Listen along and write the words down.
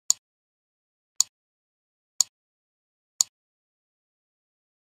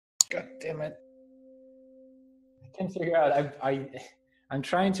God damn it. I can't figure out. I'm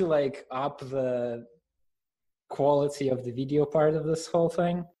trying to like up the quality of the video part of this whole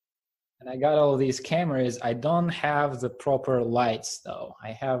thing. And I got all these cameras. I don't have the proper lights though.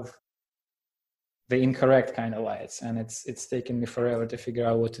 I have the incorrect kind of lights, and it's taken me forever to figure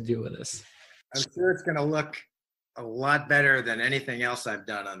out what to do with this. I'm sure it's going to look a lot better than anything else I've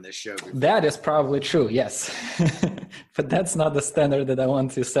done on this show before. That is probably true, yes. But that's not the standard that I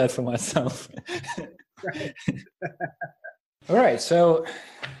want to set for myself. Right. All right, so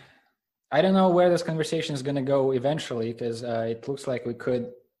I don't know where this conversation is going to go eventually, because it looks like we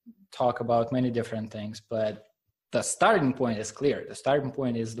could talk about many different things, but the starting point is clear. The starting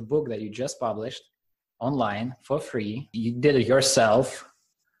point is the book that you just published online for free. You did it yourself,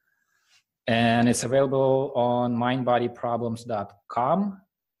 and it's available on mindbodyproblems.com,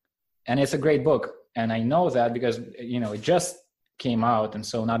 and it's a great book. And I know that because, it just came out, and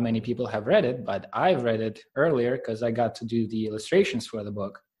so not many people have read it, but I've read it earlier because I got to do the illustrations for the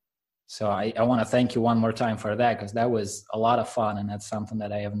book. So I want to thank you one more time for that, because that was a lot of fun, and that's something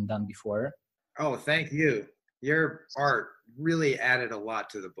that I haven't done before. Oh, thank you. Your art really added a lot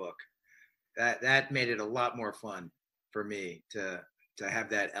to the book. That made it a lot more fun for me to have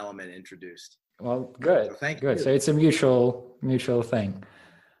that element introduced. Well, good. So thank you. So it's a mutual thing.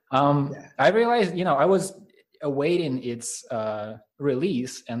 I realized, I was awaiting its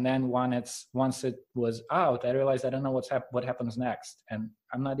release, and then once it was out, I realized I don't know what happens next, and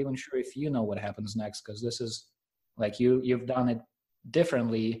I'm not even sure if you know what happens next, because this is like you've done it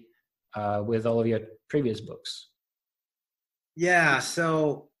differently with all of your previous books. Yeah,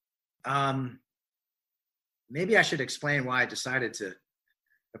 so maybe I should explain why I decided to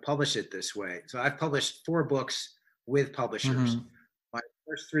publish it this way. So I've published 4 books with publishers. Mm-hmm. My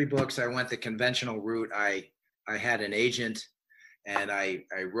first 3 books, I went the conventional route. I had an agent, and I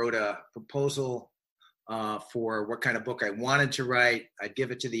wrote a proposal for what kind of book I wanted to write. I'd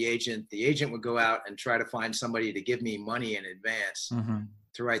give it to the agent. The agent would go out and try to find somebody to give me money in advance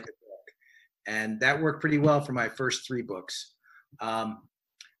to write the book. And that worked pretty well for my first 3 books.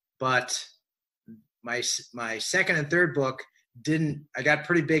 But my second and third book I got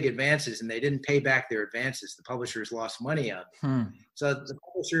pretty big advances, and they didn't pay back their advances. The publishers lost money on me. So the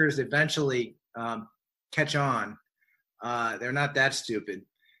publishers eventually catch on. They're not that stupid.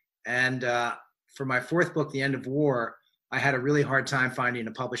 And for my 4th book, The End of War, I had a really hard time finding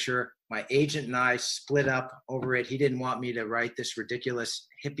a publisher. My agent and I split up over it. He didn't want me to write this ridiculous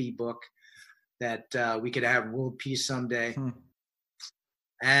hippie book that we could have world peace someday.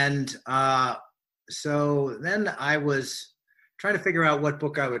 And so then I was trying to figure out what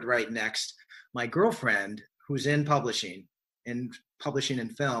book I would write next. My girlfriend, who's in publishing and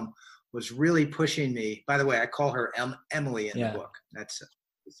film, was really pushing me. By the way, I call her Emily in the book. That's the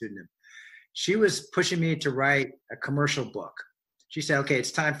pseudonym. She was pushing me to write a commercial book. She said, okay,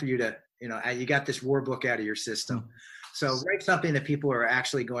 it's time for you to, you got this war book out of your system. So write something that people are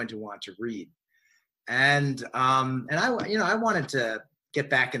actually going to want to read. And I wanted to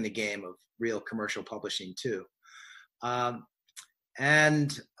get back in the game of real commercial publishing too. So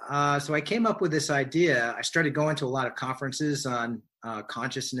I came up with this idea. I started going to a lot of conferences on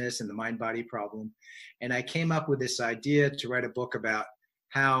consciousness and the mind-body problem. And I came up with this idea to write a book about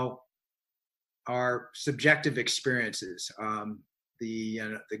how our subjective experiences, the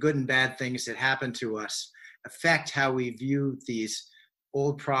good and bad things that happen to us, affect how we view these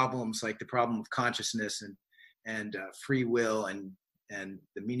old problems, like the problem of consciousness and free will and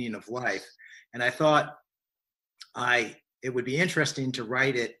the meaning of life. And I thought it would be interesting to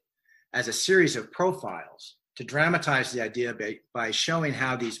write it as a series of profiles, to dramatize the idea by showing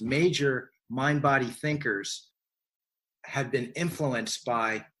how these major mind-body thinkers have been influenced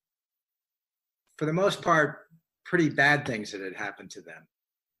by, for the most part, pretty bad things that had happened to them.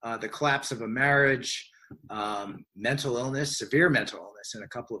 The collapse of a marriage, mental illness, severe mental illness in a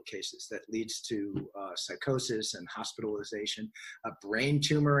couple of cases that leads to psychosis and hospitalization, a brain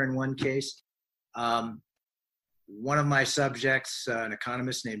tumor in one case. One of my subjects, an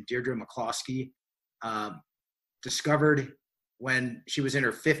economist named Deirdre McCloskey, discovered when she was in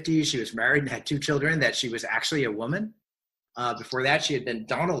her 50s, she was married and had 2 children, that she was actually a woman. Before that, she had been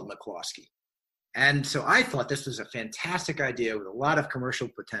Donald McCloskey. And so I thought this was a fantastic idea with a lot of commercial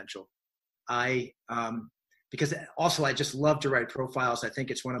potential. Because also I just love to write profiles. I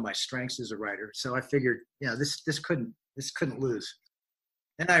think it's one of my strengths as a writer. So I figured, this couldn't lose.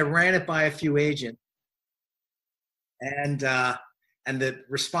 Then I ran it by a few agents, and the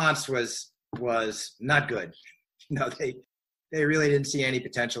response was not good. They really didn't see any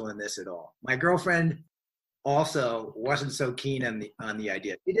potential in this at all. My girlfriend also wasn't so keen on the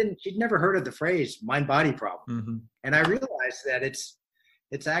idea. She'd never heard of the phrase mind-body problem. And I realized that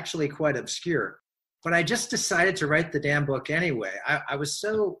it's actually quite obscure. But I just decided to write the damn book anyway. I was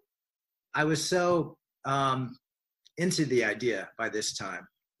so into the idea by this time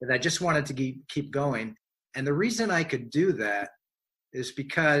that I just wanted to keep going. And the reason I could do that is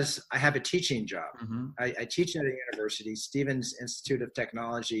because I have a teaching job. I teach at a university, Stevens Institute of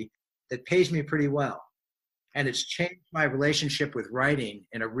Technology, that pays me pretty well. And it's changed my relationship with writing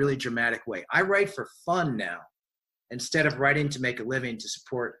in a really dramatic way. I write for fun now, instead of writing to make a living to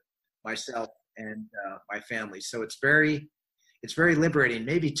support myself and my family. So it's very liberating,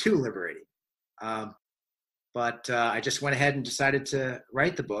 maybe too liberating. But I just went ahead and decided to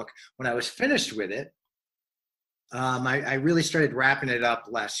write the book. When I was finished with it, I really started wrapping it up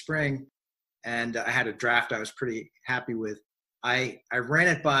last spring, and I had a draft I was pretty happy with. I ran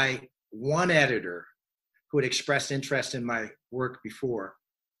it by one editor who had expressed interest in my work before,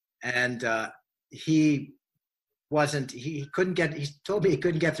 and he told me he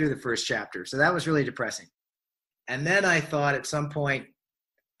couldn't get through the first chapter, so that was really depressing. And then I thought at some point,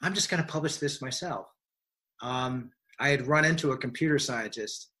 I'm just going to publish this myself. I had run into a computer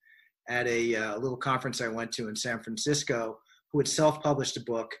scientist at a little conference I went to in San Francisco who had self-published a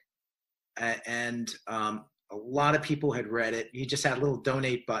book, and a lot of people had read it. He just had a little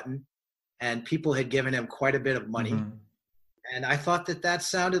donate button, and people had given him quite a bit of money. And I thought that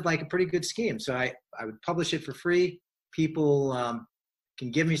sounded like a pretty good scheme. So I would publish it for free. People can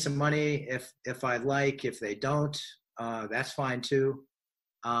give me some money if I like. If they don't, that's fine too.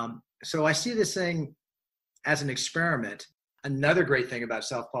 So I see this thing as an experiment. Another great thing about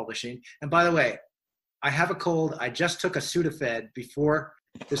self-publishing. And by the way, I have a cold. I just took a Sudafed before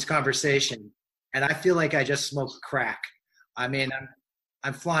this conversation, and I feel like I just smoked crack. I mean,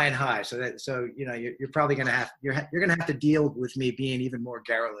 I'm flying high. So you know, you're probably you're gonna have to deal with me being even more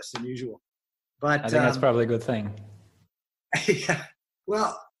garrulous than usual. But I think that's probably a good thing. Yeah.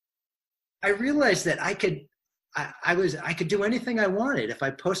 Well, I realized that I could do anything I wanted if I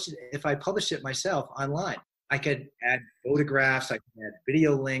published it myself online. I could add photographs, I could add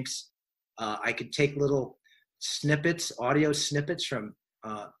video links, I could take little snippets, audio snippets from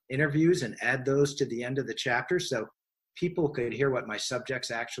interviews and add those to the end of the chapter so people could hear what my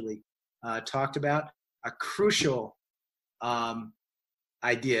subjects actually talked about. A crucial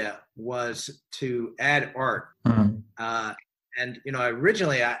idea was to add art. And you know,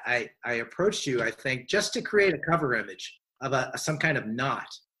 originally I approached you, I think, just to create a cover image of some kind of knot.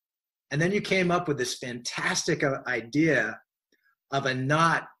 And then you came up with this fantastic idea of a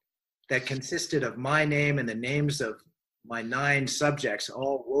knot that consisted of my name and the names of my 9 subjects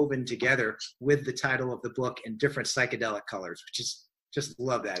all woven together with the title of the book in different psychedelic colors, which is just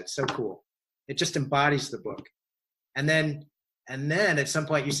love that. It's so cool. It just embodies the book. And then at some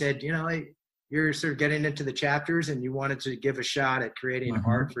point you said, you know, you're sort of getting into the chapters and you wanted to give a shot at creating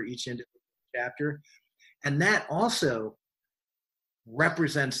art for each individual chapter. And that also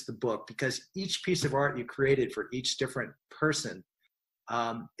represents the book, because each piece of art you created for each different person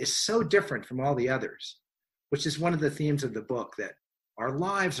is so different from all the others, which is one of the themes of the book, that our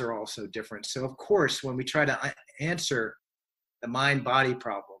lives are all so different. So of course, when we try to answer the mind-body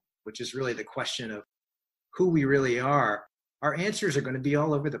problem, which is really the question of who we really are, our answers are going to be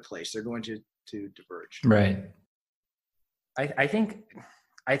all over the place. They're going to diverge. Right. I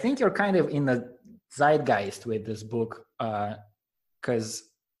think you're kind of in the zeitgeist with this book, because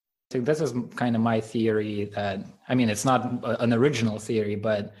this is kind of my theory that, I mean, it's not an original theory,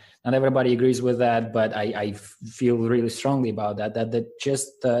 but not everybody agrees with that. But I feel really strongly about that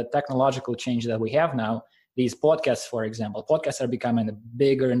just the technological change that we have now, these podcasts, for example, podcasts are becoming a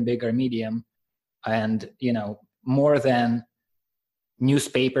bigger and bigger medium, and, you know, more than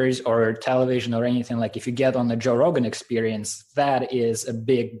newspapers or television or anything. Like if you get on the Joe Rogan Experience, that is a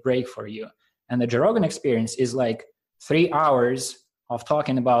big break for you. And the Joe Rogan Experience is like 3 hours of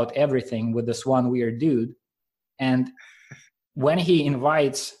talking about everything with this one weird dude. And when he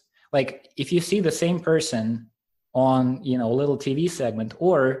invites, like if you see the same person on, you know, a little TV segment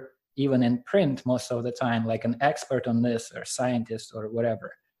or even in print most of the time, like an expert on this or scientist or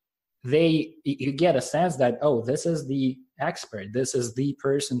whatever, you get a sense that, oh, this is the expert, this is the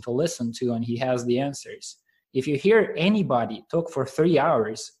person to listen to, and he has the answers. If you hear anybody talk for 3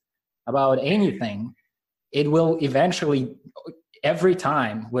 hours about anything, it will eventually, every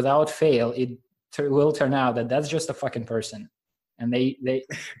time without fail, it will turn out that that's just a fucking person, and they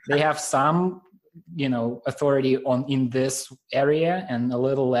have some, you know, authority in this area and a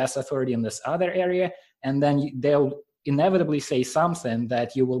little less authority in this other area, and then they'll inevitably say something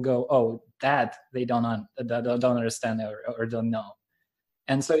that you will go, oh, that they don't understand or don't know.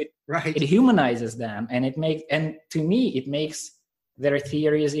 And so it humanizes them, and to me, it makes their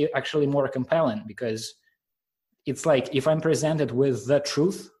theories actually more compelling, because it's like, if I'm presented with the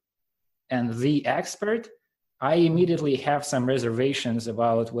truth and the expert, I immediately have some reservations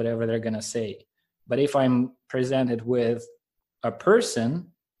about whatever they're going to say. But if I'm presented with a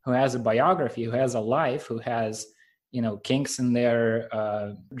person who has a biography, who has a life, who has, kinks in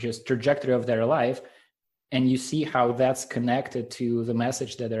their just trajectory of their life, and you see how that's connected to the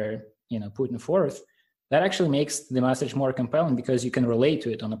message that they're, putting forth, that actually makes the message more compelling, because you can relate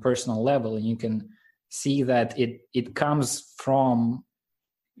to it on a personal level, and you can see that it comes from,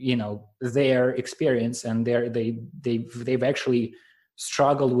 their experience, and they've actually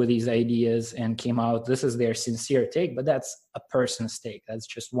struggled with these ideas and came out. This is their sincere take, but that's a person's take. That's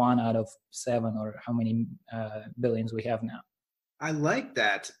just 1 out of 7, or how many billions we have now. I like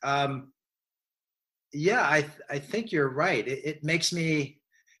that. Yeah, I think you're right. It makes me,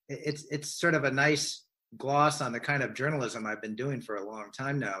 it's sort of a nice gloss on the kind of journalism I've been doing for a long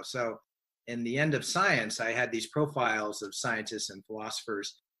time now. So in the End of Science, I had these profiles of scientists and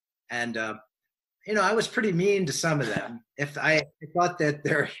philosophers, and I was pretty mean to some of them. If I thought that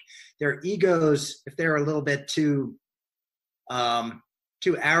their egos, if they were a little bit too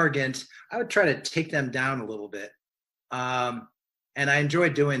arrogant, I would try to take them down a little bit. And I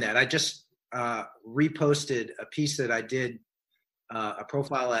enjoyed doing that. I just reposted a piece that I did, a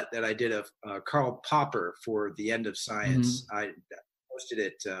profile that I did of Karl Popper for the End of Science. Mm-hmm. I posted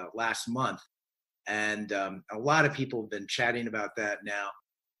it last month, and a lot of people have been chatting about that now.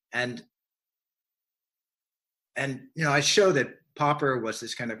 And I show that Popper was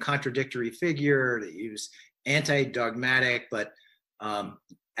this kind of contradictory figure, that he was anti-dogmatic, but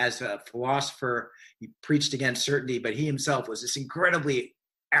as a philosopher, he preached against certainty, but he himself was this incredibly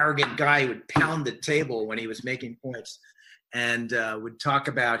arrogant guy who would pound the table when he was making points, and would talk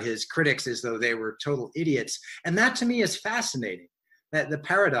about his critics as though they were total idiots. And that, to me, is fascinating, that the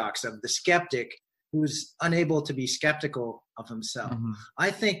paradox of the skeptic who's unable to be skeptical of himself. Mm-hmm.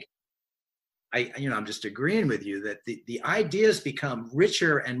 I think, I'm just agreeing with you that the ideas become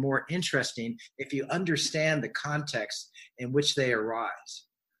richer and more interesting if you understand the context in which they arise,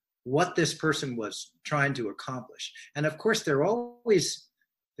 what this person was trying to accomplish. And of course, there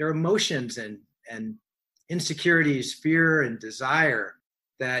are emotions and insecurities, fear and desire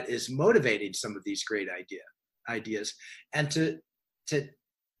that is motivating some of these great ideas. And to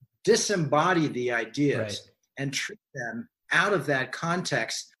disembody the ideas and treat them out of that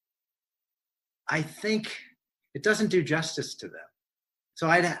context, I think it doesn't do justice to them. So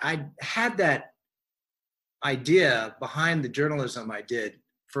I had that idea behind the journalism I did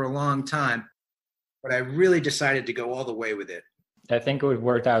for a long time, but I really decided to go all the way with it. I think it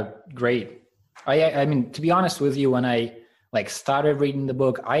worked out great. I mean, to be honest with you, when I started reading the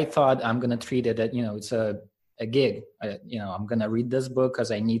book, I thought I'm going to treat it that, it's a gig. I'm going to read this book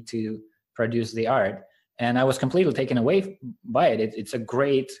because I need to produce the art. And I was completely taken away by it. It's a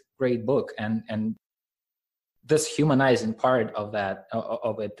great book. And this humanizing part of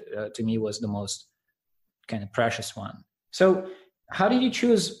it to me was the most kind of precious one. So how did you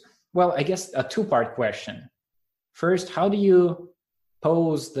choose? Well, I guess a 2-part question. First, how do you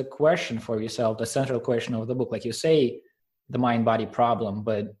pose the question for yourself, the central question of the book? Like you say, the mind-body problem,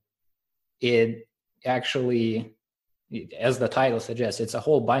 but it actually, as the title suggests, it's a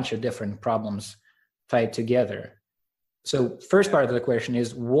whole bunch of different problems tied together. So first part of the question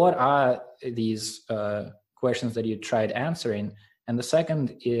is, what are these questions that you tried answering? And the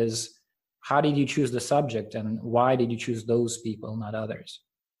second is, how did you choose the subject, and why did you choose those people, not others?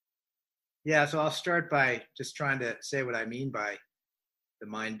 Yeah, so I'll start by just trying to say what I mean by the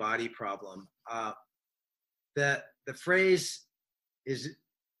mind-body problem. The phrase is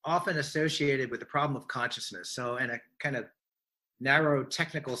often associated with the problem of consciousness. So in a kind of narrow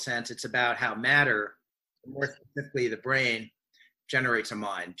technical sense, it's about how matter, more specifically the brain, generates a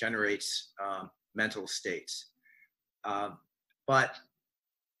mind, generates mental states. But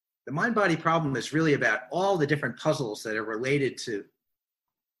the mind-body problem is really about all the different puzzles that are related to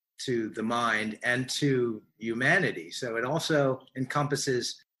the mind and to humanity. So it also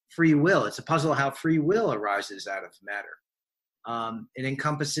encompasses free will. It's a puzzle how free will arises out of matter. It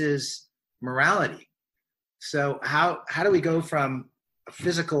encompasses morality. So how do we go from a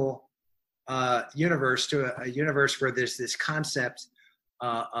physical universe to a universe where there's this concept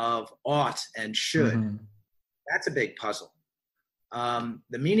of ought and should? Mm-hmm. That's a big puzzle.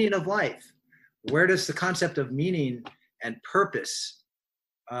 The meaning of life. Where does the concept of meaning and purpose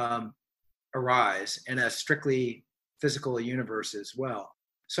arise in a strictly physical universe as well.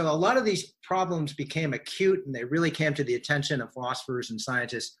 So a lot of these problems became acute, and they really came to the attention of philosophers and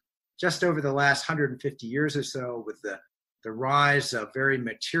scientists just over the last 150 years or so with the rise of very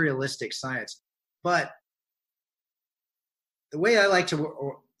materialistic science. But the way I like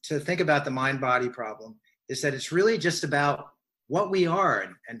to think about the mind-body problem is that it's really just about what we are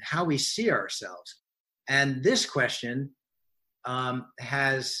and how we see ourselves. And this question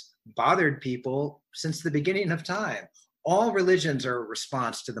has bothered people since the beginning of time. All religions are a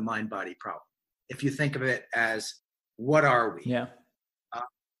response to the mind-body problem. If you think of it as, what are we? Yeah.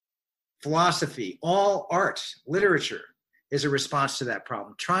 Philosophy, all art, literature is a response to that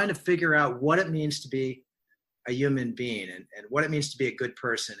problem, trying to figure out what it means to be a human being and what it means to be a good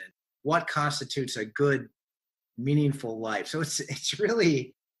person and what constitutes a good, meaningful life. So it's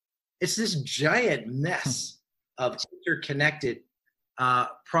this giant mess of interconnected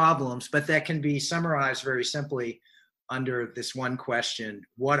problems, but that can be summarized very simply under this one question: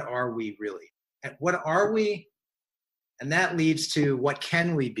 what are we really? And what are we? And that leads to what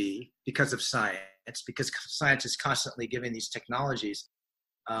can we be because of science, because science is constantly giving these technologies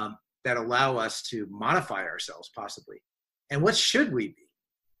that allow us to modify ourselves possibly. And what should we be?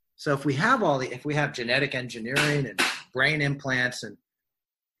 So if we have genetic engineering and brain implants and,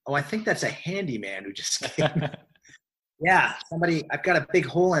 I think that's a handyman who just came. Yeah, I've got a big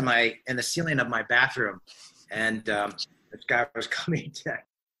hole in the ceiling of my bathroom, and this guy was coming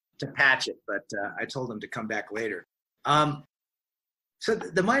to patch it, but I told him to come back later. So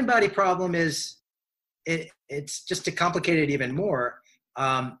the mind-body problem is, it's just to complicate it even more.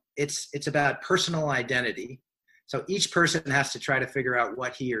 It's about personal identity. So each person has to try to figure out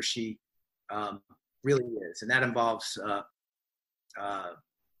what he or she really is, and that involves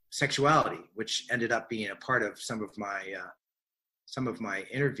sexuality, which ended up being a part of some of my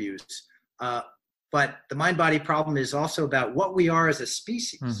interviews. But the mind-body problem is also about what we are as a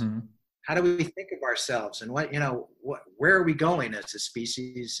species. Mm-hmm. How do we think of ourselves, and where are we going as a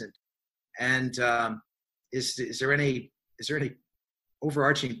species? And is there any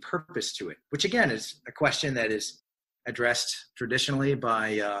overarching purpose to it? Which again is a question that is addressed traditionally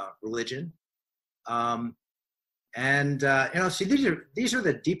by religion. So these are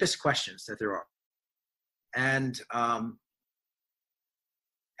the deepest questions that there are. And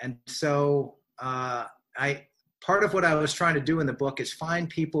so part of what I was trying to do in the book is find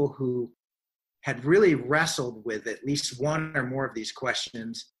people who had really wrestled with at least one or more of these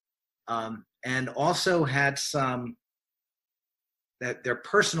questions, and also had that their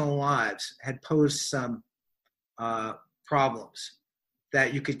personal lives had posed some problems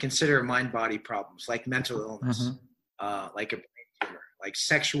that you could consider mind-body problems, like mental illness, like a brain tumor, like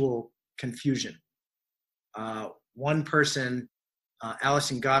sexual confusion. One person,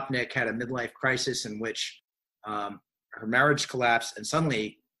 Alison Gopnik, had a midlife crisis in which her marriage collapsed, and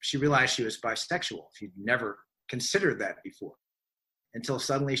suddenly she realized she was bisexual. She'd never considered that before, until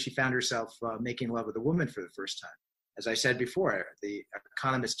suddenly she found herself making love with a woman for the first time. As I said before, the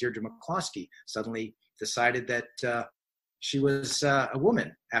economist Deirdre McCloskey suddenly decided that she was a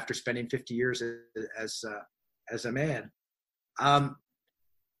woman after spending 50 years as a man. I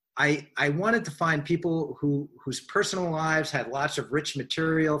wanted to find people whose personal lives had lots of rich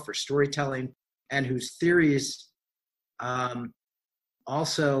material for storytelling, and whose theories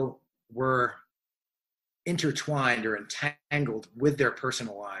also were intertwined or entangled with their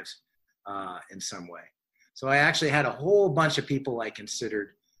personal lives in some way. So I actually had a whole bunch of people I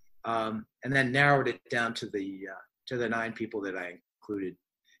considered, and then narrowed it down to the 9 people that I included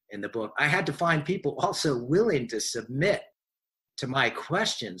in the book. I had to find people also willing to submit to my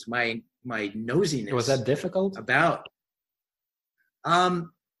questions, my nosiness. Was that difficult? About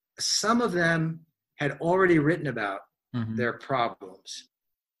some of them had already written about their problems,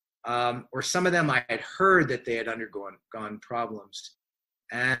 or some of them I had heard that they had undergone problems,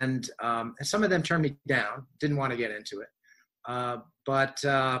 and some of them turned me down, didn't want to get into it. But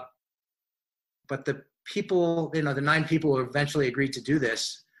the people, the 9 people who eventually agreed to do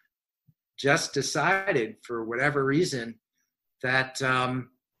this, just decided for whatever reason that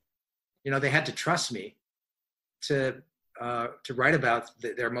they had to trust me to write about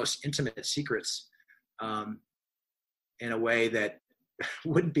their most intimate secrets in a way that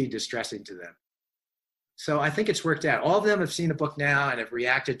wouldn't be distressing to them. So I think it's worked out. All of them have seen the book now and have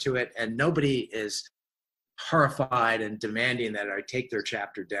reacted to it, and nobody is horrified and demanding that I take their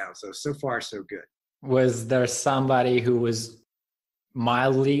chapter down. So far, so good. Was there somebody who was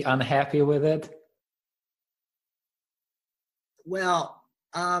mildly unhappy with it? Well,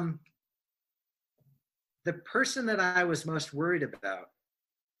 the person that I was most worried about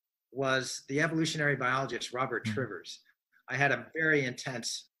was the evolutionary biologist Robert Trivers. I had a very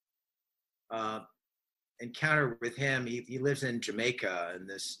intense encounter with him. He lives in Jamaica in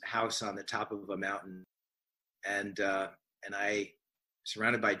this house on the top of a mountain, and I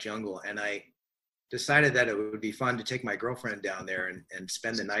surrounded by jungle, and I decided that it would be fun to take my girlfriend down there and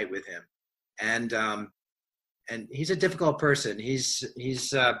spend the night with him. And he's a difficult person. He's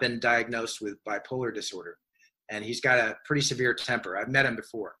been diagnosed with bipolar disorder, and he's got a pretty severe temper. I've met him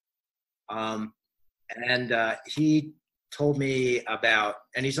before. He told me about,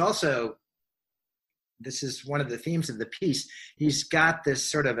 and he's also, this is one of the themes of the piece, he's got this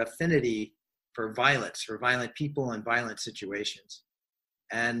sort of affinity for violence, for violent people and violent situations.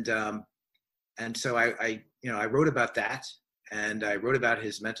 And so I wrote about that, and I wrote about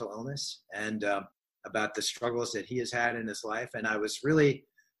his mental illness and about the struggles that he has had in his life. And I was really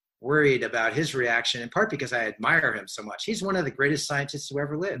worried about his reaction, in part because I admire him so much. He's one of the greatest scientists who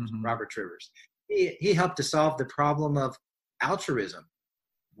ever lived, Robert Trivers. He helped to solve the problem of altruism.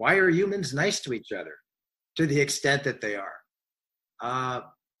 Why are humans nice to each other to the extent that they are?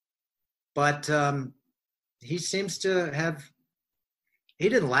 But he seems to have, he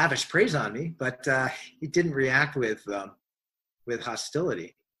didn't lavish praise on me, but he didn't react with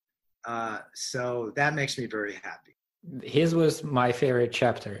hostility. So that makes me very happy. His was my favorite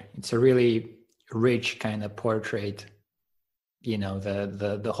chapter. It's a really rich kind of portrait, you know,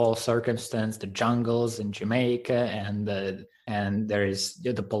 the whole circumstance, the jungles in Jamaica, and there is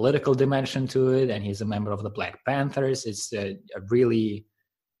the political dimension to it, and he's a member of the Black Panthers. It's a really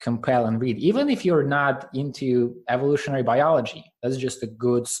compelling read. Even if you're not into evolutionary biology, that's just a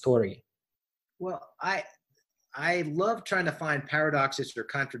good story. Well, I love trying to find paradoxes or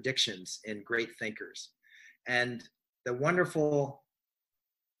contradictions in great thinkers. And the wonderful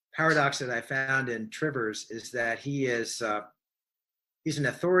paradox that I found in Trivers is that he's an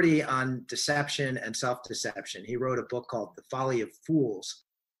authority on deception and self-deception. He wrote a book called The Folly of Fools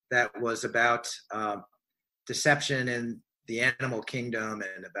that was about deception in the animal kingdom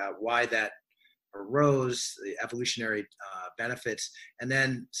and about why that arose, the evolutionary benefits, and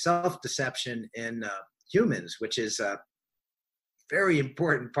then self-deception in humans, which is a very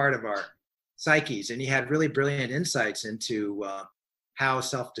important part of our psyches. And he had really brilliant insights into how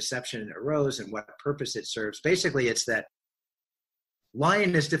self-deception arose and what purpose it serves. Basically, it's that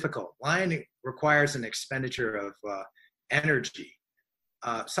lying is difficult. Lying requires an expenditure of energy.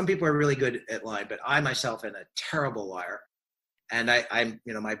 Some people are really good at lying, but I myself am a terrible liar. And I'm,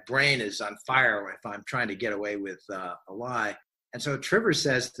 my brain is on fire if I'm trying to get away with a lie. And so Trivers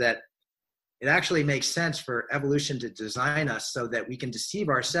says that it actually makes sense for evolution to design us so that we can deceive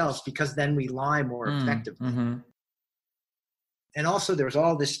ourselves, because then we lie more effectively. And also there's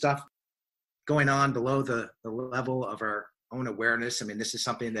all this stuff going on below the level of our own awareness. I mean, this is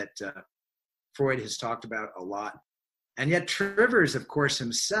something that Freud has talked about a lot. And yet Trivers, of course,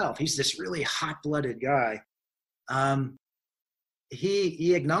 himself, he's this really hot-blooded guy.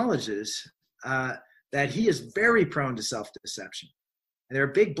 He acknowledges that he is very prone to self-deception. And there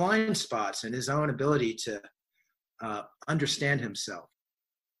are big blind spots in his own ability to understand himself.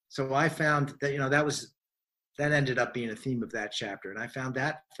 So I found that that ended up being a theme of that chapter, and I found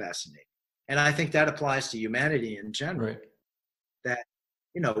that fascinating. And I think that applies to humanity in general. Right. That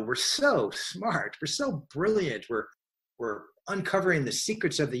we're so smart, we're so brilliant, we're uncovering the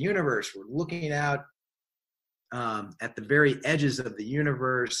secrets of the universe, we're looking out at the very edges of the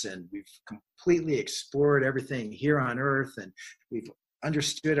universe, and we've completely explored everything here on Earth, and we've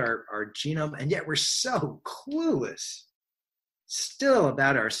understood our genome, and yet we're so clueless still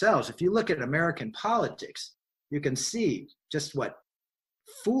about ourselves. If you look at American politics, you can see just what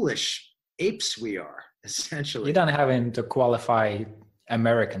foolish apes we are, essentially. You don't have him to qualify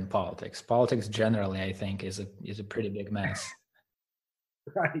American politics. Politics generally, I think, is a pretty big mess.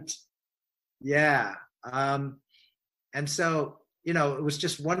 Right. Yeah. And so, it was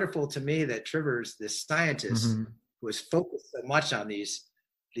just wonderful to me that Trivers, this scientist, who was focused so much on these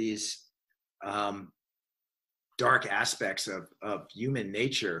dark aspects of human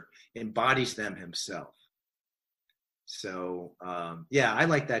nature, embodies them himself. So, I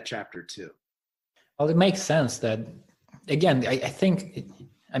like that chapter too. Well, it makes sense that, again, I think,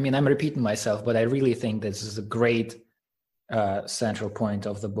 I'm repeating myself, but I really think this is a great central point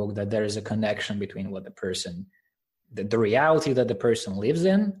of the book, that there is a connection between what the person, the reality that the person lives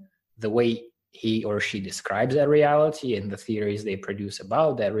in, the way he or she describes that reality, and the theories they produce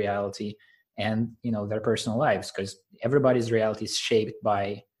about that reality, and their personal lives, because everybody's reality is shaped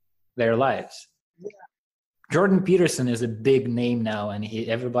by their lives. Yeah. Jordan Peterson is a big name now, and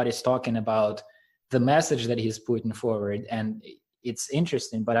everybody's talking about the message that he's putting forward, and it's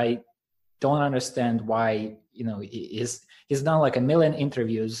interesting, but I don't understand why, he's done like 1 million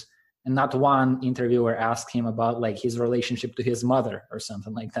interviews and not one interviewer asked him about like his relationship to his mother or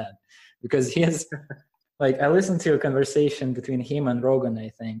something like that. Because he has, like, I listened to a conversation between him and Rogan, I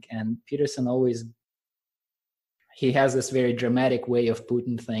think, and Peterson he has this very dramatic way of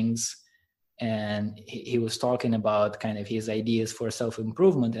putting things. And he was talking about kind of his ideas for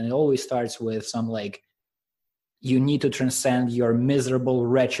self-improvement. And it always starts with some like, you need to transcend your miserable,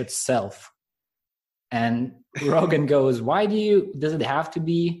 wretched self. And Rogan goes, does it have to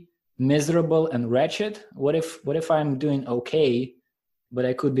be miserable and wretched? What if I'm doing okay, but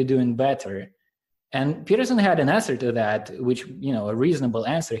I could be doing better? And Peterson had an answer to that, which, a reasonable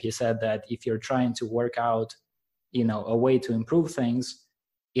answer. He said that if you're trying to work out, a way to improve things,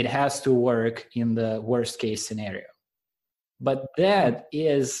 it has to work in the worst case scenario. But that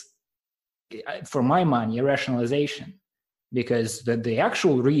is, for my money, a rationalization, because the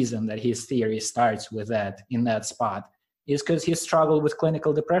actual reason that his theory starts with that in that spot is because he struggled with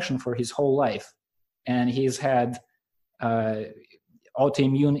clinical depression for his whole life. And he's had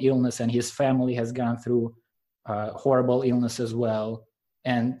autoimmune illness, and his family has gone through horrible illness as well.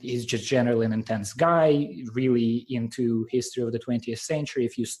 And he's just generally an intense guy, really into history of the 20th century.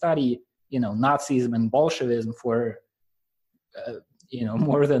 If you study, Nazism and Bolshevism for,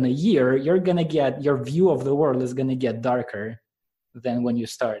 more than a year, you're going to get, your view of the world is going to get darker than when you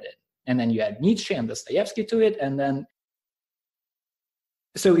started. And then you add Nietzsche and Dostoevsky to it. And then,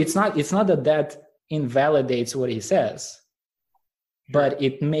 so it's not that invalidates what he says, but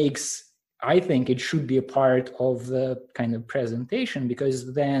it makes, I think it should be a part of the kind of presentation,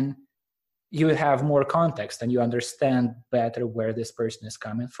 because then you have more context and you understand better where this person is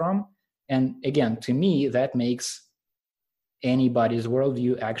coming from. And again, to me, that makes anybody's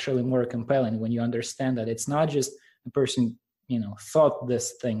worldview actually more compelling, when you understand that it's not just the person, thought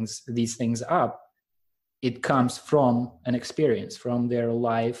these things up. It comes from an experience, from their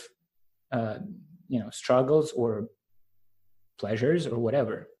life, struggles or pleasures or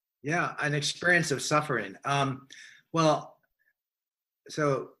whatever. Yeah, an experience of suffering. Well,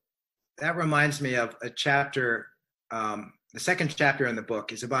 so that reminds me of a chapter, the second chapter in the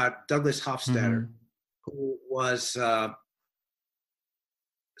book is about Douglas Hofstadter, who was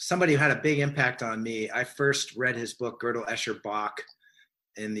somebody who had a big impact on me. I first read his book, Gödel, Escher, Bach,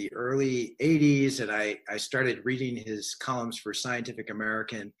 in the early 80s, and I started reading his columns for Scientific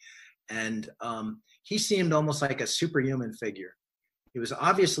American, and he seemed almost like a superhuman figure. He was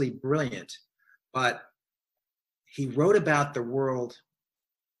obviously brilliant, but he wrote about the world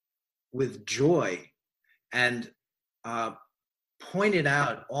with joy and pointed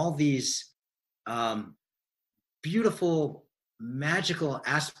out all these beautiful, magical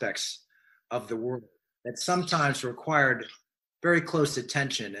aspects of the world that sometimes required very close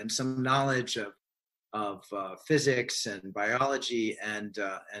attention and some knowledge of physics and biology and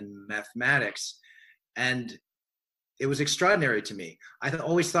mathematics. And it was extraordinary to me. I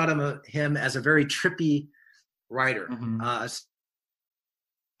always thought of him as a very trippy writer,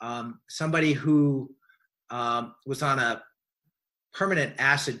 somebody who was on a permanent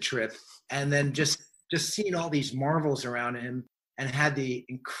acid trip, and then just seeing all these marvels around him, and had the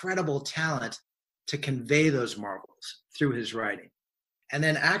incredible talent to convey those marvels through his writing, and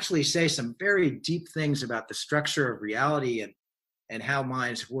then actually say some very deep things about the structure of reality and how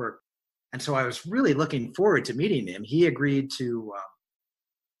minds work. And so I was really looking forward to meeting him. He agreed to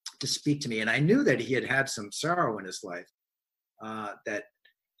speak to me, and I knew that he had had some sorrow in his life, that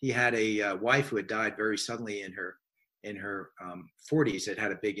he had a wife who had died very suddenly in her 40s. It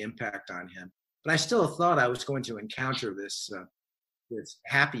had a big impact on him. But I still thought I was going to encounter this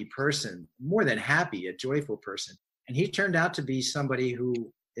happy person, more than happy, a joyful person. And he turned out to be somebody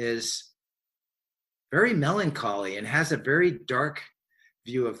who is very melancholy and has a very dark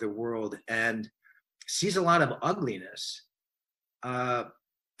view of the world and sees a lot of ugliness.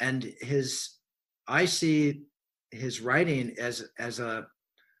 And I see his writing as a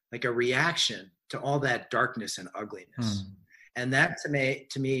reaction to all that darkness and ugliness. And that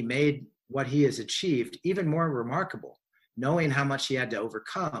to me made what he has achieved even more remarkable, knowing how much he had to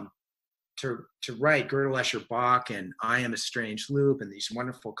overcome to write Gödel, Escher, Bach and I Am a Strange Loop, and these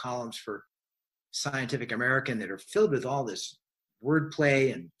wonderful columns for Scientific American that are filled with all this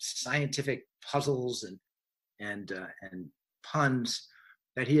wordplay and scientific puzzles and puns.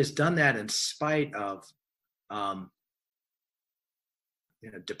 That he has done that in spite of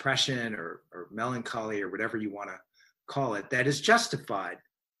depression or melancholy or whatever you want to call it, that is justified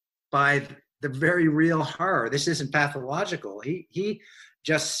by the very real horror. This isn't pathological. He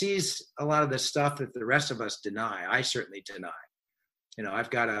just sees a lot of the stuff that the rest of us deny. I certainly deny. I've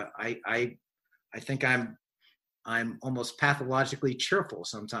got I think I'm almost pathologically cheerful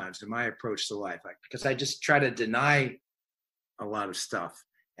sometimes in my approach to life, because I just try to deny a lot of stuff.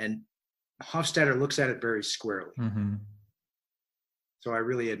 And Hofstadter looks at it very squarely. Mm-hmm. So I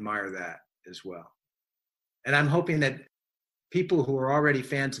really admire that as well. And I'm hoping that people who are already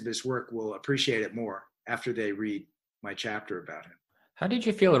fans of his work will appreciate it more after they read my chapter about him. How did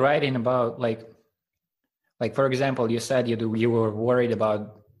you feel writing about, like for example, you said you were worried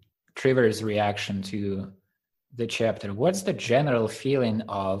about Trivers' reaction to the chapter. What's the general feeling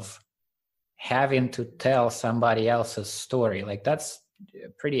of having to tell somebody else's story? Like, that's a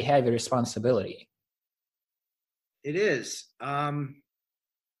pretty heavy responsibility. It is. I'm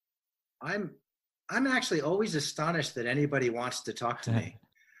actually always astonished that anybody wants to talk to me.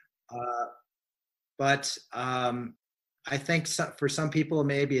 But I think for some people,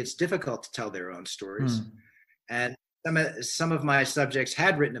 maybe it's difficult to tell their own stories. And some of my subjects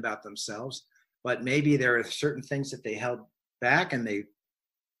had written about themselves, but maybe there are certain things that they held back and they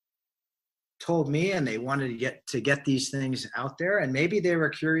told me, and they wanted to get these things out there. And maybe they were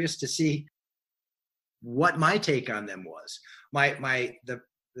curious to see what my take on them was.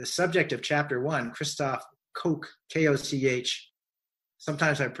 The subject of chapter 1, Christof Koch, K-O-C-H.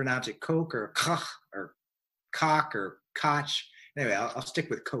 Sometimes I pronounce it Koch or Koch or Koch or Koch. Anyway, I'll stick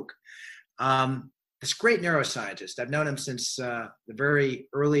with Koch. This great neuroscientist. I've known him since the very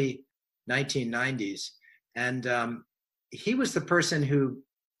early 1990s. And he was the person who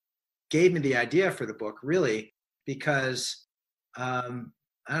gave me the idea for the book, really, because I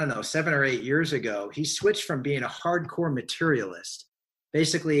don't know, 7 or 8 years ago, he switched from being a hardcore materialist,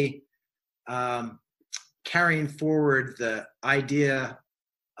 basically carrying forward the ideas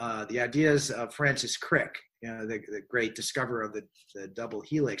of Francis Crick, the great discoverer of the double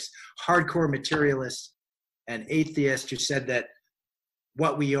helix, hardcore materialist and atheist who said that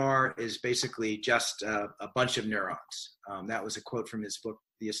what we are is basically just a bunch of neurons. That was a quote from his book,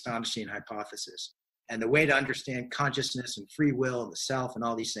 The Astonishing Hypothesis. And the way to understand consciousness and free will and the self and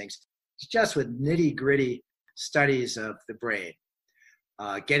all these things is just with nitty-gritty studies of the brain,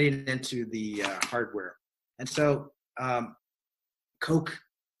 getting into the hardware. And so Koch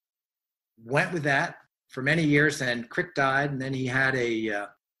went with that for many years. Then Crick died, and then he had a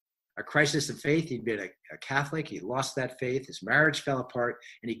crisis of faith. He'd been a Catholic. He lost that faith. His marriage fell apart,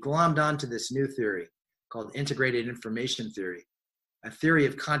 and he glommed onto this new theory called integrated information theory, a theory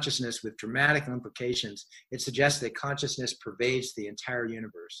of consciousness with dramatic implications. It suggests that consciousness pervades the entire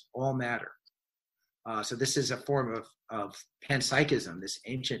universe, all matter. So this is a form of panpsychism, this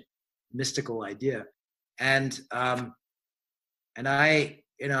ancient mystical idea. And I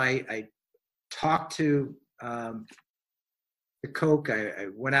talked to Koch. I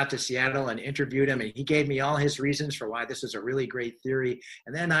went out to Seattle and interviewed him, and he gave me all his reasons for why this was a really great theory.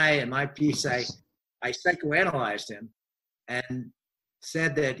 And then in my piece, I psychoanalyzed him and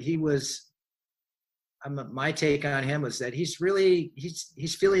said that he was, my take on him was that he's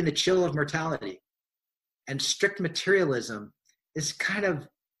feeling the chill of mortality, and strict materialism is kind of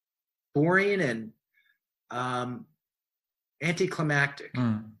boring and anticlimactic.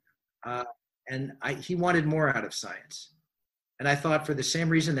 And he wanted more out of science. And I thought, for the same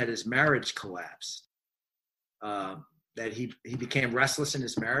reason that his marriage collapsed, that he became restless in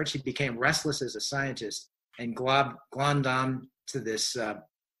his marriage, he became restless as a scientist and glommed on to this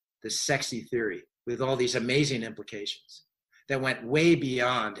sexy theory with all these amazing implications that went way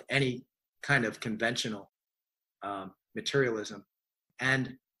beyond any kind of conventional materialism.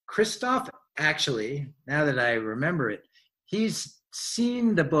 And Christof, actually, now that I remember it, he's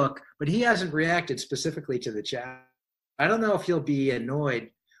seen the book, but he hasn't reacted specifically to the chapter. I don't know if he'll be annoyed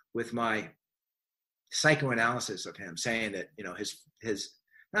with my psychoanalysis of him, saying that, his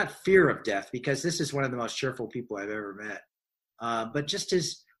not fear of death, because this is one of the most cheerful people I've ever met, but just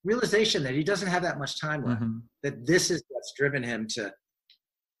his realization that he doesn't have that much time left, that this is what's driven him to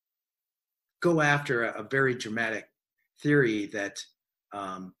go after a very dramatic theory that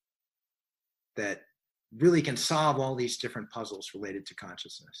really can solve all these different puzzles related to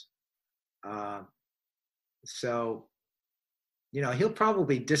consciousness. So, he'll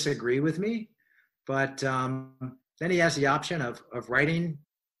probably disagree with me, but then he has the option of writing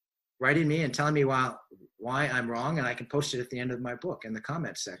me and telling me why I'm wrong, and I can post it at the end of my book in the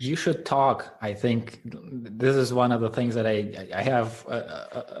comments section. You should talk. I think this is one of the things that I have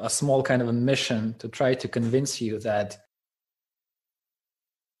a small kind of a mission to try to convince you that.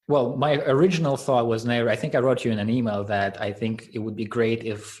 Well, my original thought was, I think I wrote you in an email that I think it would be great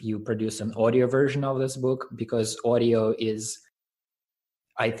if you produce an audio version of this book, because audio is,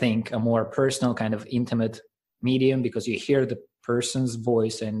 I think, a more personal kind of intimate medium, because you hear the person's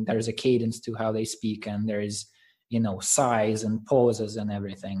voice, and there's a cadence to how they speak, and there's, sighs and pauses and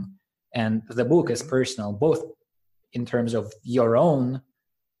everything. And the book is personal, both in terms of your own,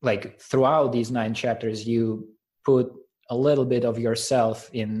 like throughout these 9 chapters, you put a little bit of yourself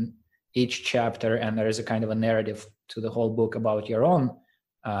in each chapter, and there is a kind of a narrative to the whole book about your own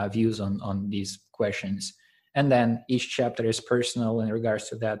views on these questions. And then each chapter is personal in regards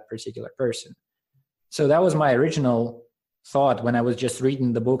to that particular person. So that was my original thought when I was just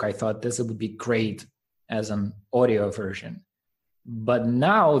reading the book. I thought this would be great as an audio version. But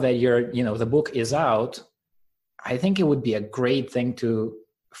now that the book is out, I think it would be a great thing to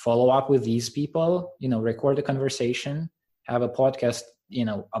follow up with these people, record a conversation, have a podcast,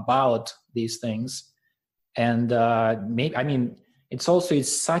 about these things. And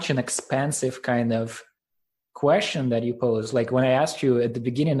it's such an expansive kind of question that you pose. Like when I asked you at the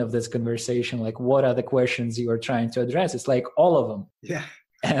beginning of this conversation, like, what are the questions you are trying to address? It's like all of them. Yeah.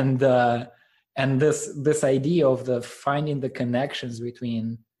 And this idea of the finding the connections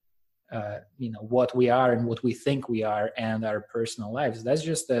between what we are and what we think we are and our personal lives. That's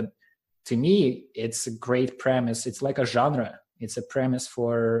just to me, it's a great premise. It's like a genre. It's a premise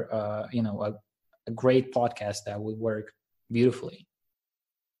for a great podcast that would work beautifully.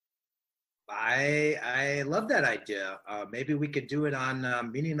 I love that idea. Maybe we could do it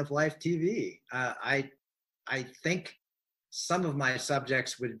on Meaning of Life TV. I think some of my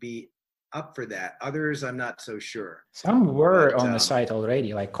subjects would be up for that. Others, I'm not so sure. Some were on the site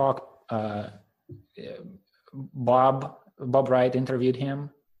already, like Koch. Bob Wright interviewed him,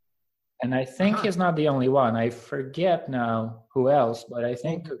 and I think he's not the only one. I forget now who else, but I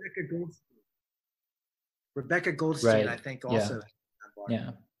think Rebecca Goldstein, right. I think also.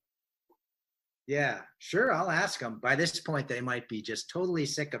 Yeah, sure. I'll ask them. By this point, they might be just totally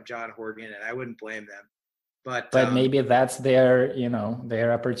sick of John Horgan, and I wouldn't blame them. But maybe that's their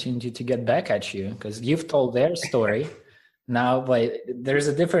opportunity to get back at you, because you've told their story. Now, like, there's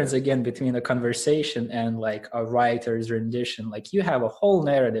a difference again between a conversation and like a writer's rendition. Like, you have a whole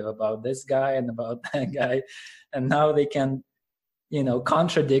narrative about this guy and about that guy, and now they can,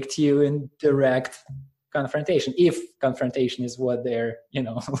 contradict you in direct confrontation, if confrontation is what they're,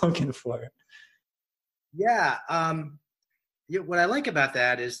 looking for. Yeah. What I like about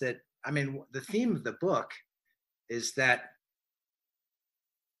that is that, the theme of the book is that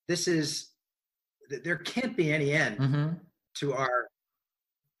there can't be any end to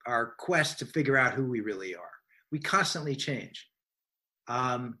our quest to figure out who we really are. We constantly change.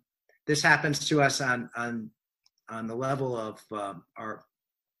 This happens to us on the level of our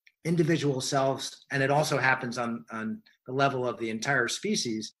individual selves, and it also happens on the level of the entire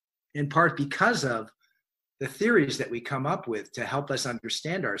species, in part because of the theories that we come up with to help us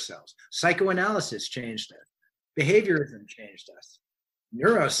understand ourselves. Psychoanalysis changed us. Behaviorism changed us.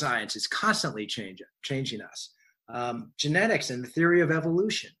 Neuroscience is constantly changing us. Genetics and the theory of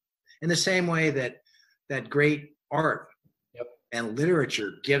evolution, in the same way that great art and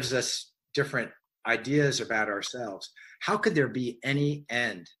literature gives us different ideas about ourselves. How could there be any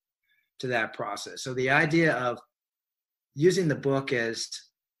end to that process? So the idea of using the book as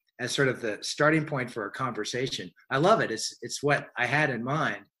sort of the starting point for a conversation, I love it. It's what I had in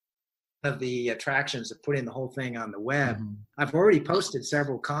mind. Of the attractions of putting the whole thing on the web. I've already posted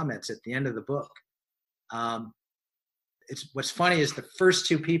several comments at the end of the book. What's funny is the first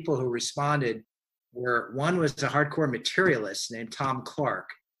 2 people who responded one was a hardcore materialist named Tom Clark,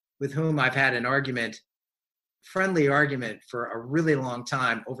 with whom I've had an friendly argument for a really long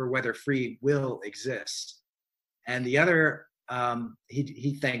time over whether free will exists. And the other,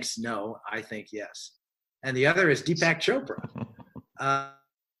 he thinks no, I think yes. And the other is Deepak Chopra.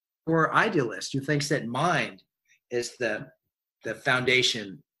 Or idealist who thinks that mind is the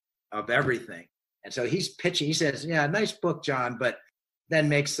foundation of everything. And so he's pitching, he says, yeah, nice book, John, but then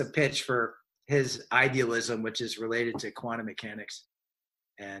makes a pitch for his idealism, which is related to quantum mechanics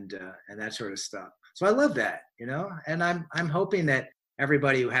and that sort of stuff. So I love that, and I'm hoping that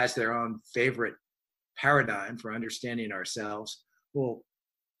everybody who has their own favorite paradigm for understanding ourselves will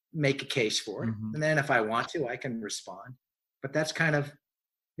make a case for it. And then if I want to, I can respond. But that's kind of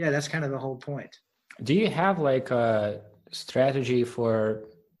the whole point. Do you have like a strategy for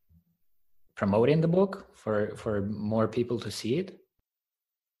promoting the book for more people to see it?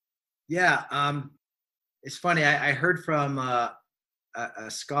 Yeah, it's funny. I heard from a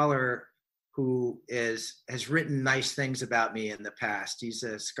scholar who has written nice things about me in the past. He's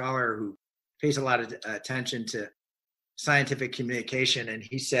a scholar who pays a lot of attention to scientific communication, and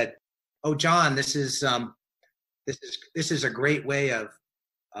he said, "Oh, John, this is a great way of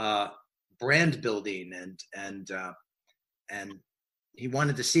brand building and and he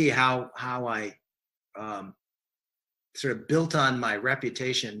wanted to see how I sort of built on my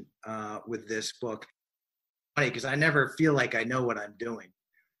reputation with this book. Funny, because I never feel like I know what I'm doing,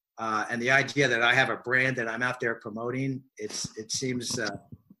 and the idea that I have a brand that I'm out there promoting, it seems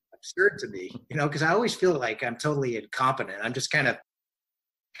absurd to me, because I always feel like I'm totally incompetent. I'm just kind of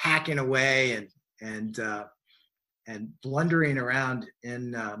hacking away and blundering around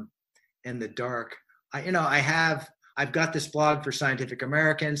in the dark. I've got this blog for Scientific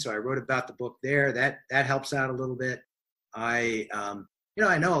American, so I wrote about the book there. That helps out a little bit. I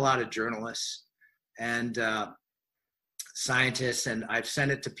know a lot of journalists and scientists, and I've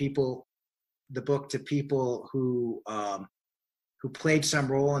sent it to the book to people who played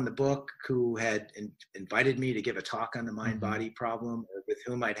some role in the book, who had invited me to give a talk on the mind-body problem, or with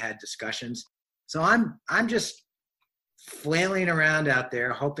whom I'd had discussions. So I'm just flailing around out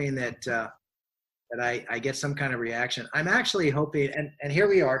there, hoping that I get some kind of reaction. I'm actually hoping, and here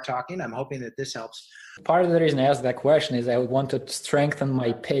we are talking, I'm hoping that this helps. Part of the reason I asked that question is I want to strengthen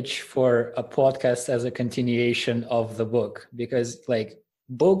my pitch for a podcast as a continuation of the book, because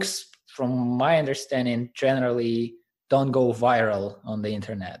books, from my understanding, generally don't go viral on the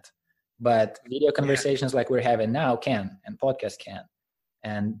internet, but video conversations like we're having now can, and podcasts can.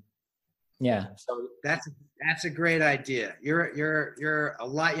 And so that's a great idea. You're a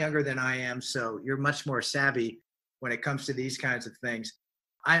lot younger than I am, so you're much more savvy when it comes to these kinds of things.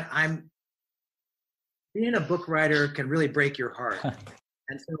 I'm being a book writer can really break your heart,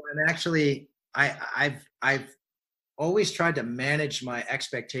 and so I'm actually I've always tried to manage my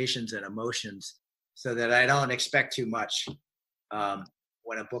expectations and emotions so that I don't expect too much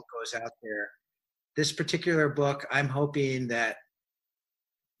when a book goes out there. This particular book, I'm hoping that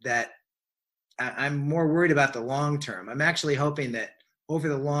I'm more worried about the long term. I'm actually hoping that over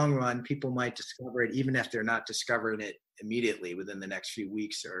the long run, people might discover it, even if they're not discovering it immediately within the next few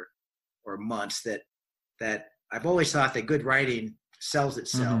weeks or months. That I've always thought that good writing sells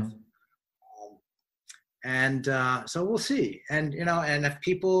itself. So we'll see. And and if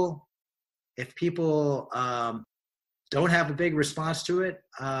people don't have a big response to it,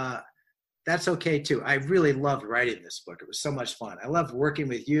 that's okay too. I really loved writing this book. It was so much fun. I loved working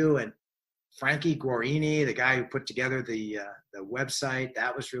with you and Frankie Guarini, the guy who put together the website.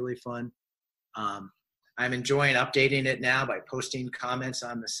 That was really fun. I'm enjoying updating it now by posting comments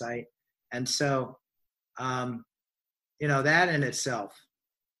on the site. And so, that in itself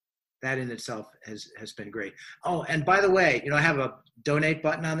has been great. Oh, and by the way, I have a donate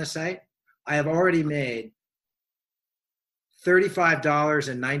button on the site. I have already made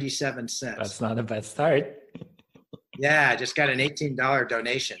 $35.97. That's not a bad start. Yeah, I just got an $18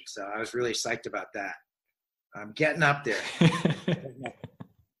 donation, so I was really psyched about that. I'm getting up there.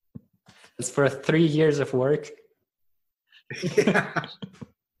 It's for 3 years of work. Yeah.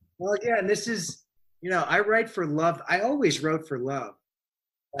 Well, again, this is, I write for love. I always wrote for love,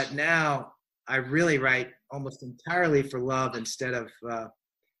 but now I really write almost entirely for love instead of for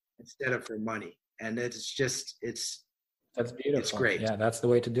money. And that's beautiful. It's great. Yeah, that's the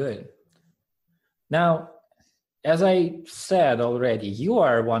way to do it. Now, as I said already, you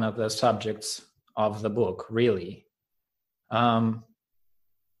are one of the subjects of the book, really. Have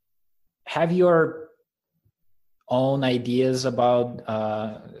your own ideas about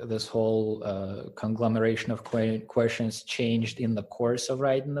this whole conglomeration of questions changed in the course of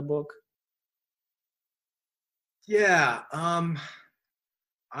writing the book? Yeah,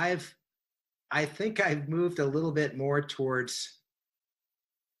 I think I've moved a little bit more towards.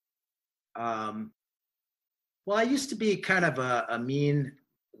 Well, I used to be kind of a mean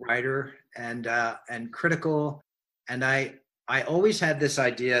writer and critical, and I always had this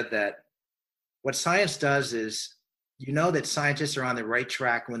idea that what science does is, that scientists are on the right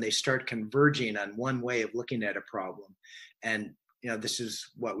track when they start converging on one way of looking at a problem, and this is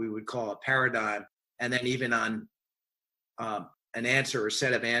what we would call a paradigm, and then even on an answer or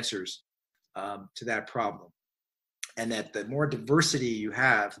set of answers to that problem, and that the more diversity you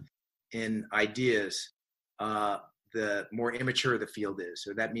have in ideas, the more immature the field is.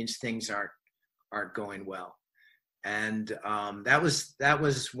 So that means things aren't going well. And that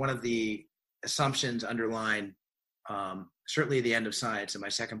was one of the assumptions underlying certainly The End of Science in my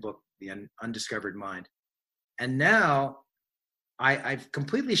second book, The Undiscovered Mind. And now I've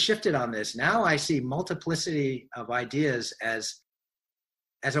completely shifted on this. Now I see multiplicity of ideas as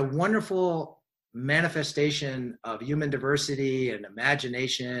a wonderful manifestation of human diversity and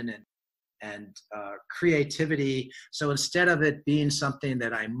imagination and creativity. So instead of it being something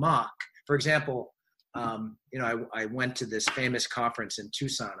that I mock, for example, I went to this famous conference in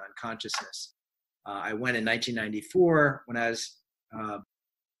Tucson on consciousness, I went in 1994 when I was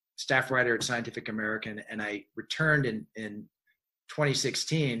staff writer at Scientific American, and I returned in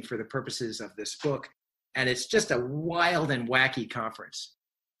 2016 for the purposes of this book. And it's just a wild and wacky conference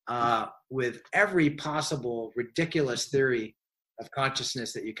with every possible ridiculous theory of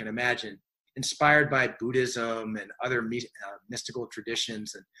consciousness that you can imagine, inspired by Buddhism and other mystical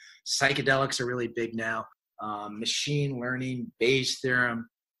traditions. And psychedelics are really big now. Machine learning, Bayes' theorem,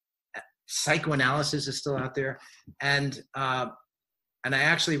 psychoanalysis is still out there. And I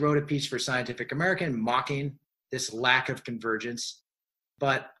actually wrote a piece for Scientific American mocking this lack of convergence.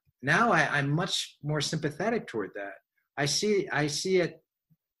 But now I'm much more sympathetic toward that. I see it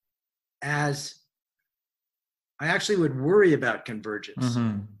as, I actually would worry about convergence.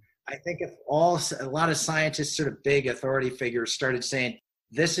 Mm-hmm. I think if a lot of scientists, sort of big authority figures, started saying,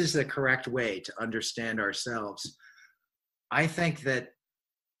 this is the correct way to understand ourselves, I think that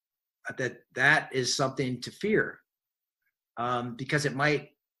is something to fear, because it might,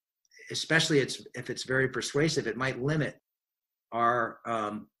 especially if it's very persuasive, it might limit our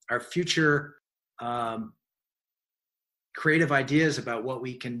future creative ideas about what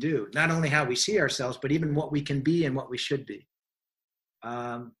we can do, not only how we see ourselves, but even what we can be and what we should be.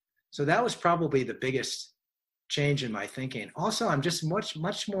 So that was probably the biggest change in my thinking. Also, I'm just much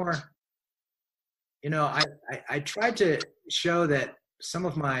more, I tried to show that some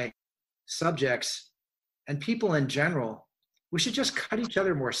of my subjects and people in general, we should just cut each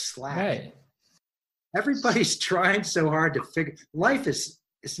other more slack. Right. Everybody's trying so hard to figure, life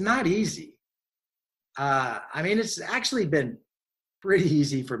it's not easy. I mean, it's actually been pretty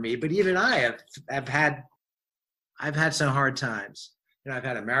easy for me, but even I have had some hard times. I've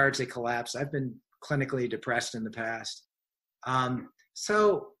had a marriage that collapsed. I've been clinically depressed in the past.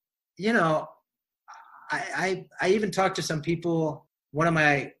 So, I even talked to some people. One of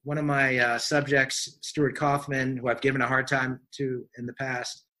my subjects, Stuart Kaufman, who I've given a hard time to in the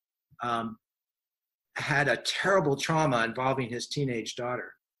past, had a terrible trauma involving his teenage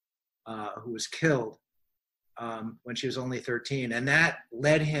daughter, who was killed when she was only 13, and that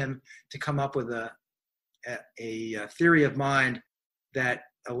led him to come up with a theory of mind that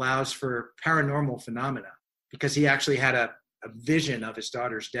allows for paranormal phenomena, because he actually had a vision of his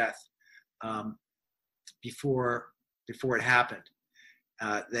daughter's death before it happened,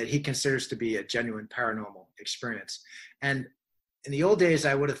 that he considers to be a genuine paranormal experience. And in the old days,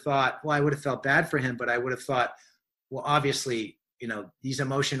 I would have thought, well, I would have felt bad for him, but I would have thought, well, obviously, these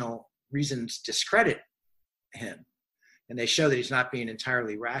emotional reasons discredit him, and they show that he's not being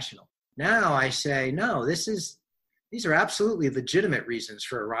entirely rational. Now I say, no, these are absolutely legitimate reasons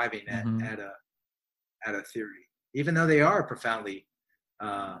for arriving at a theory, even though they are profoundly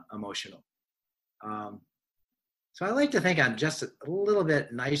emotional. So I like to think I'm just a little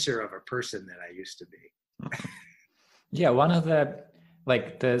bit nicer of a person than I used to be. Yeah, one of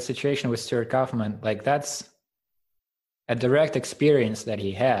the situation with Stuart Kaufman, that's a direct experience that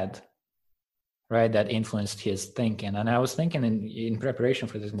he had, right, that influenced his thinking. And I was thinking in preparation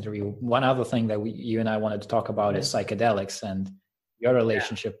for this interview, one other thing that you and I wanted to talk about is psychedelics and your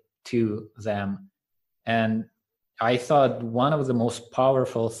relationship to them. And I thought one of the most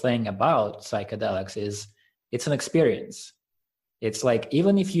powerful thing about psychedelics is it's an experience. It's like,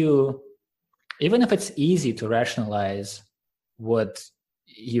 even if it's easy to rationalize what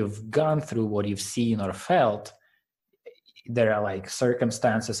you've gone through, what you've seen or felt, there are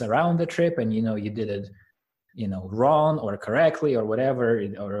circumstances around the trip, and you did it wrong or correctly or whatever,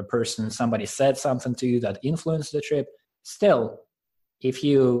 or somebody said something to you that influenced the trip. Still, if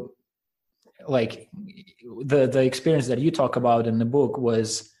you the experience that you talk about in the book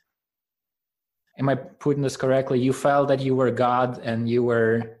was, am I putting this correctly, you felt that you were God and you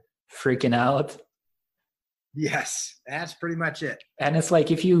were freaking out? Yes, that's pretty much it. And it's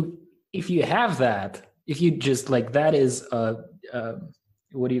like, if you have that, if you just that is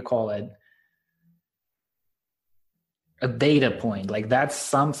what do you call it? A data point. That's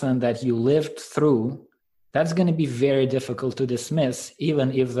something that you lived through. That's going to be very difficult to dismiss,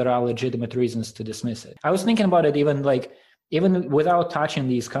 even if there are legitimate reasons to dismiss it. I was thinking about it even without touching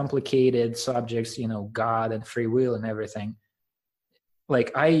these complicated subjects, God and free will and everything.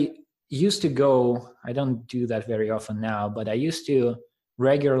 I used to go, I don't do that very often now, but I used to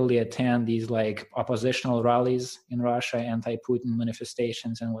regularly attend these oppositional rallies in Russia, anti-Putin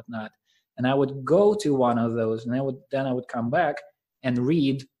manifestations and whatnot. And I would go to one of those, and then I would come back and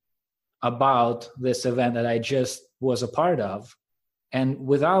read about this event that I just was a part of. And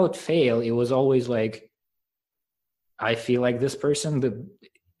without fail, it was always I feel like this person,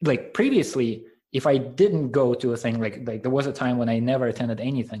 previously, if I didn't go to a thing like there was a time when I never attended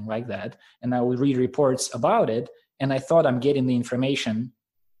anything like that, and I would read reports about it, and I thought I'm getting the information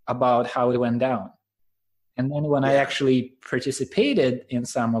about how it went down. And then when I actually participated in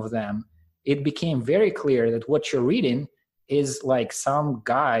some of them, it became very clear that what you're reading is like some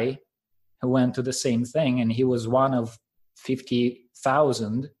guy who went to the same thing, and he was one of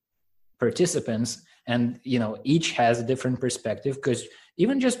 50,000 participants, and each has a different perspective, because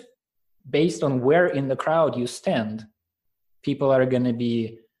even just based on where in the crowd you stand, people are going to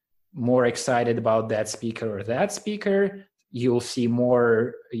be more excited about that speaker or that speaker. You'll see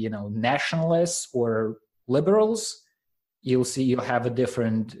more nationalists or liberals. You'll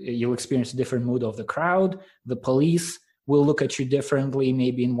experience a different mood of the crowd. The police will look at you differently,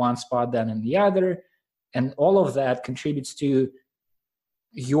 maybe in one spot than in the other. And all of that contributes to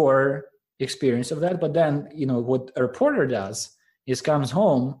your experience of that. But then, what a reporter does is comes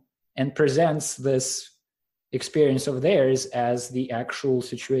home and presents this experience of theirs as the actual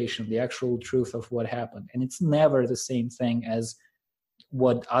situation, the actual truth of what happened. And it's never the same thing as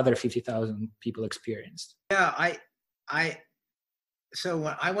what other 50,000 people experienced. Yeah, so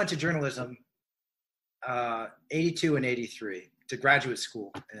when I went to journalism, 82 and 83, to graduate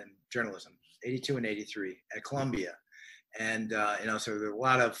school in journalism, 82 and 83 at Columbia. And, so there were a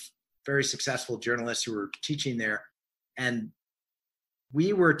lot of very successful journalists who were teaching there. And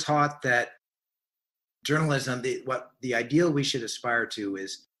we were taught that journalism, the ideal we should aspire to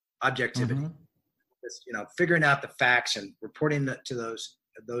is objectivity. Mm-hmm. Figuring out the facts and reporting to those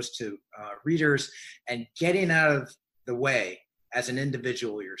to readers, and getting out of the way as an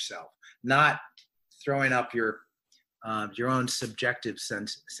individual yourself, not throwing up your own subjective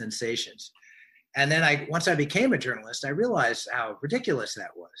sensations. And then once I became a journalist, I realized how ridiculous that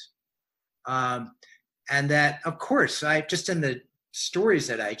was. And that, of course, just in the stories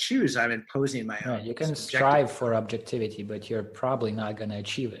that I choose, I'm imposing my own. You can strive for objectivity, but you're probably not going to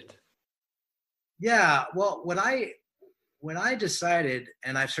achieve it. Yeah. Well, when I decided,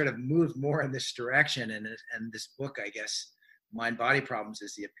 and I've sort of moved more in this direction, and this book, I guess, Mind Body Problems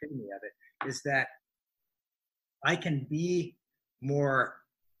is the epitome of it, is that I can be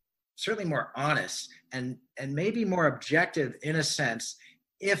certainly more honest and maybe more objective in a sense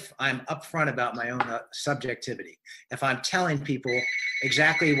if I'm upfront about my own subjectivity. If I'm telling people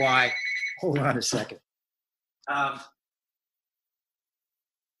exactly why, hold on a second.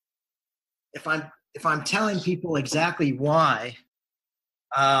 If I'm telling people exactly why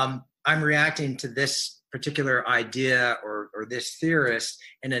I'm reacting to this particular idea or this theorist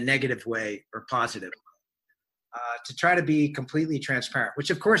in a negative way or positive, to try to be completely transparent, which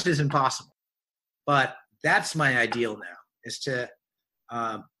of course is impossible. But that's my ideal now, is to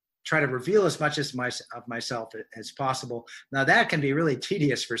try to reveal as much of myself as possible. Now that can be really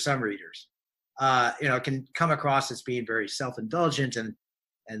tedious for some readers. It can come across as being very self-indulgent, and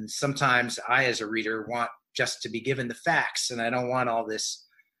sometimes I, as a reader, want just to be given the facts, and I don't want all this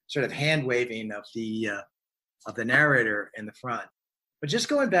sort of hand waving of the narrator in the front. But just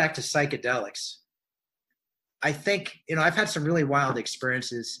going back to psychedelics, I think, I've had some really wild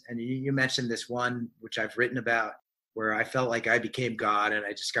experiences, and you mentioned this one, which I've written about, where I felt like I became God, and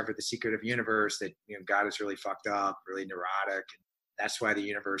I discovered the secret of the universe, that God is really fucked up, really neurotic, and that's why the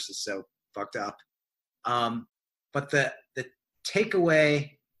universe is so fucked up. But the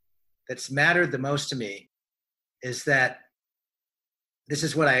takeaway that's mattered the most to me is that this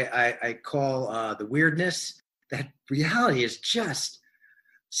is what I call the weirdness, that reality is just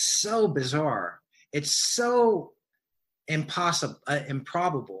so bizarre. It's so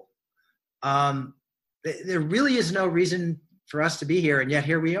improbable. There really is no reason for us to be here, and yet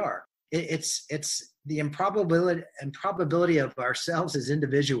here we are. It's the improbability of ourselves as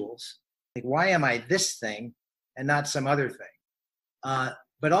individuals. Like, why am I this thing and not some other thing?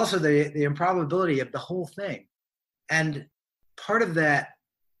 But also the improbability of the whole thing. And part of that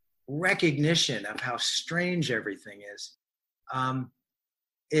recognition of how strange everything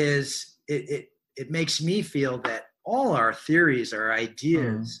is it makes me feel that all our theories, our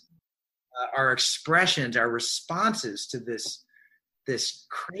ideas, our expressions, our responses to this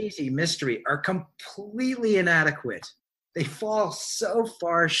crazy mystery are completely inadequate. They fall so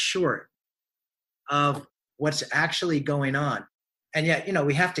far short of what's actually going on. And yet,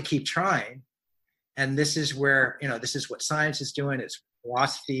 we have to keep trying. And this is where, this is what science is doing. It's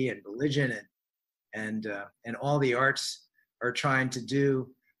philosophy and religion and all the arts are trying to do.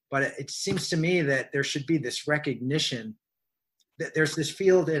 But it seems to me that there should be this recognition that there's this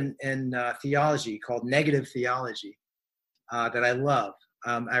field in theology called negative theology that I love.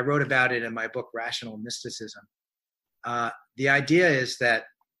 I wrote about it in my book, Rational Mysticism. The idea is that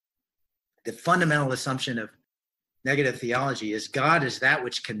the fundamental assumption of negative theology is God is that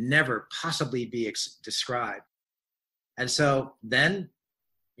which can never possibly be described. And so then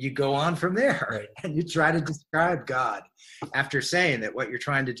you go on from there, right, and you try to describe God after saying that what you're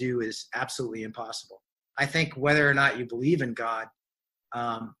trying to do is absolutely impossible. I think whether or not you believe in God,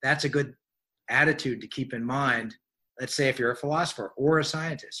 that's a good attitude to keep in mind. Let's say if you're a philosopher or a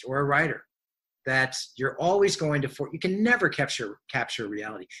scientist or a writer, that you're always going to, you can never capture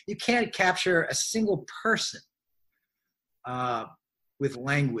reality. You can't capture a single person with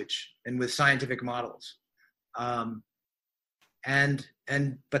language and with scientific models. But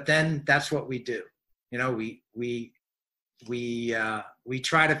then that's what we do. You know, we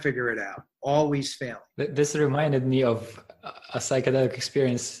try to figure it out, always failing. This reminded me of a psychedelic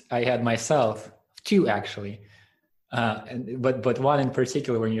experience I had myself, two actually. But one in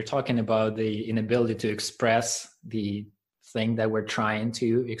particular, when you're talking about the inability to express the thing that we're trying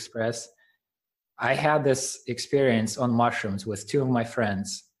to express, I had this experience on mushrooms with two of my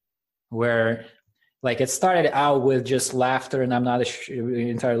friends where, like, it started out with just laughter, and I'm not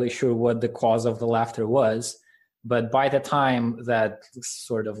entirely sure what the cause of the laughter was. But by the time that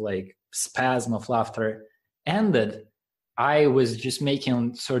sort of like spasm of laughter ended, I was just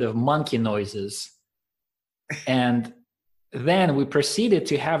making sort of monkey noises. And then we proceeded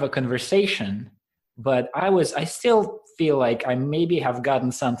to have a conversation, but I still feel like I maybe have gotten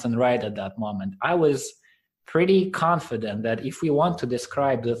something right at that moment. I was pretty confident that if we want to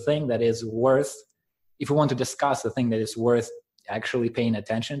describe the thing that is worth, if we want to discuss the thing that is worth actually paying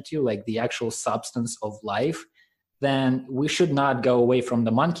attention to, like the actual substance of life, then we should not go away from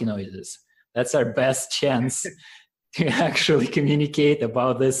the monkey noises. That's our best chance to actually communicate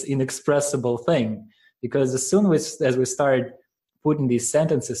about this inexpressible thing. Because as soon as we start putting these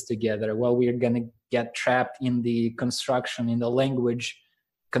sentences together, well, we're going to get trapped in the construction, in the language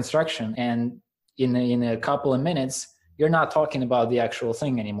construction. And in a couple of minutes, you're not talking about the actual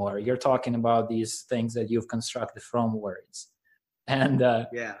thing anymore. You're talking about these things that you've constructed from words. And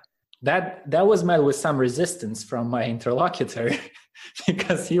that was met with some resistance from my interlocutor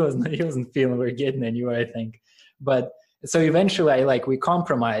because he wasn't feeling we're getting anywhere, I think. But so eventually we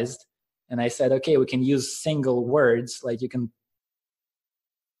compromised. And I said, okay, we can use single words. Like you can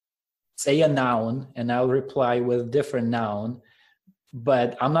say a noun and I'll reply with a different noun,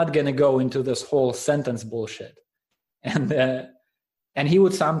 but I'm not going to go into this whole sentence bullshit. And he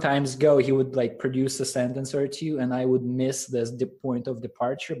would sometimes he would like produce a sentence or two and I would miss this point of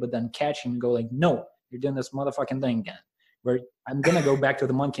departure, but then catch him and go like, no, you're doing this motherfucking thing again. Where I'm going to go back to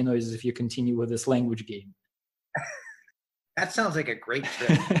the monkey noises if you continue with this language game. That sounds like a great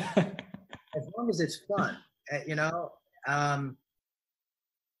trip. As long as it's fun, you know.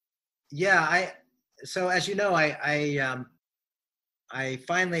 So as you know, I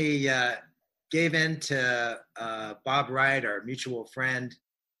finally gave in to Bob Wright, our mutual friend,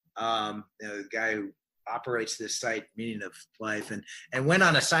 the guy who operates this site, Meaning of Life, and went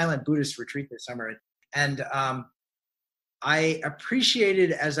on a silent Buddhist retreat this summer. And I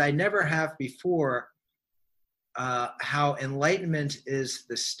appreciated, as I never have before, how enlightenment is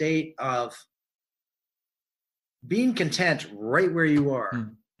the state of being content right where you are.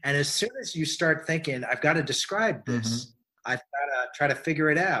 And as soon as you start thinking, I've got to describe this, I've got to try to figure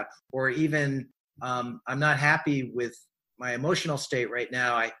it out, or even I'm not happy with my emotional state right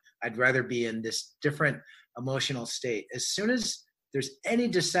now, I'd rather be in this different emotional state. As soon as there's any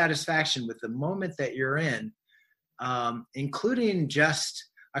dissatisfaction with the moment that you're in, including just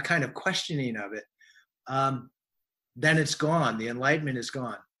a kind of questioning of it, then it's gone. The enlightenment is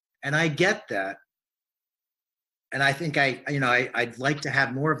gone. And I get that. And I think I'd like to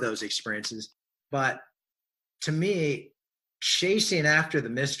have more of those experiences. But to me, chasing after the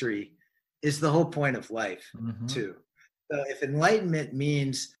mystery is the whole point of life, too. So if enlightenment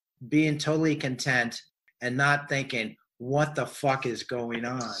means being totally content and not thinking, what the fuck is going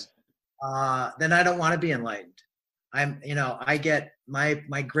on, then I don't want to be enlightened. I get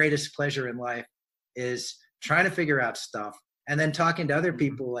my greatest pleasure in life is trying to figure out stuff and then talking to other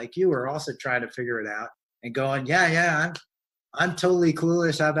people like you who are also trying to figure it out and going, I'm totally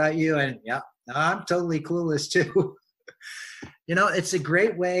clueless. How about you? And I'm totally clueless too. It's a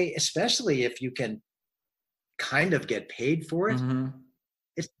great way, especially if you can kind of get paid for it.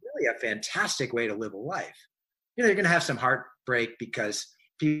 It's really a fantastic way to live a life. You're going to have some heartbreak because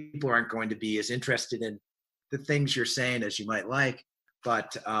people aren't going to be as interested in the things you're saying as you might like.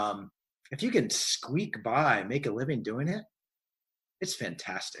 But if you can squeak by, make a living doing it, it's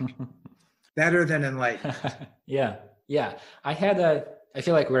fantastic. Better than enlightened. Yeah. I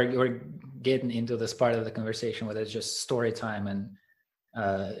feel like we're getting into this part of the conversation where it's just story time and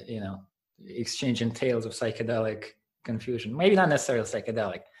exchanging tales of psychedelic confusion. Maybe not necessarily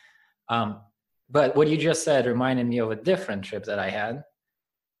psychedelic. But what you just said reminded me of a different trip that I had.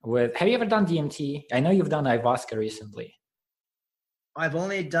 Have you ever done DMT? I know you've done ayahuasca recently. I've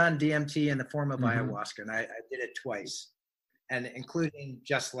only done DMT in the form of ayahuasca, and I did it twice, and including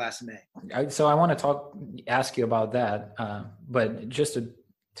just last May. So I want to ask you about that, but just to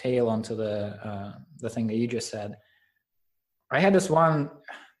tail onto the thing that you just said. I had this one,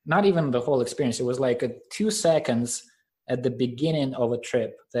 not even the whole experience. It was like 2 seconds at the beginning of a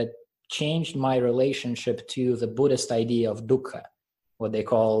trip that changed my relationship to the Buddhist idea of dukkha, what they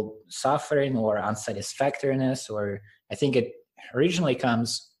call suffering or unsatisfactoriness, or I think it originally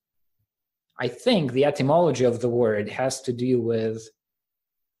comes, I think the etymology of the word has to do with,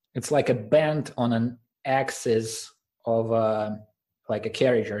 it's like a bend on an axis of like a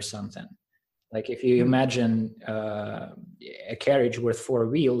carriage or something. Like if you imagine a carriage with 4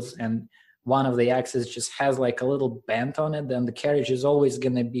 wheels and one of the axes just has like a little bend on it, then the carriage is always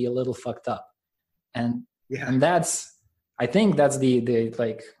going to be a little fucked up. And that's, I think that's the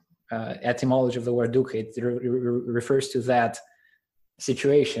etymology of the word dukkha. It refers to that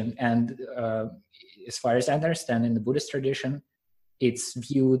situation. And as far as I understand, in the Buddhist tradition, it's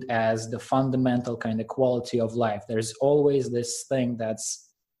viewed as the fundamental kind of quality of life. There's always this thing that's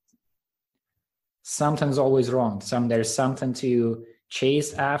something's always wrong. There's something to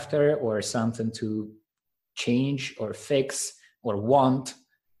chase after, or something to change or fix or want.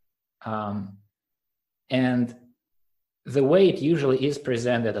 And the way it usually is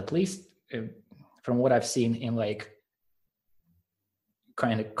presented, at least from what I've seen in like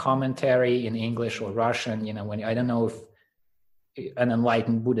kind of commentary in English or Russian, when I don't know if an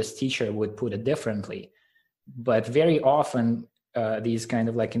enlightened Buddhist teacher would put it differently, but very often these kind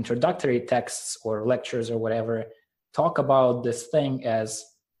of like introductory texts or lectures or whatever talk about this thing as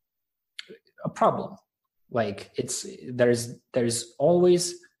a problem. Like there's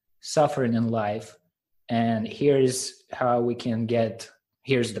always suffering in life, and here's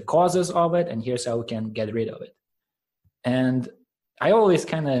the causes of it, and here's how we can get rid of it. And I always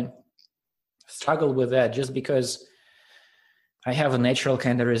kind of struggled with that, just because I have a natural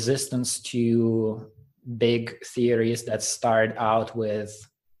kind of resistance to big theories that start out with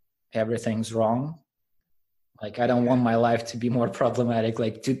everything's wrong. Like, I don't want my life to be more problematic.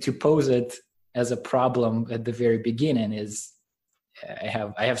 Like to pose it as a problem at the very beginning is, I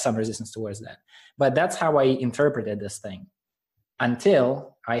have some resistance towards that. But that's how I interpreted this thing,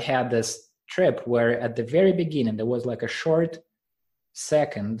 until I had this trip where at the very beginning, there was like a short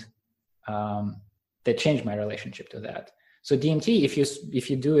second that changed my relationship to that. So DMT, if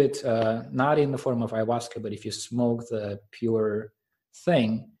you do it not in the form of ayahuasca, but if you smoke the pure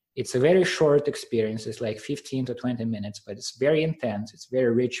thing, it's a very short experience. It's like 15 to 20 minutes, but it's very intense. It's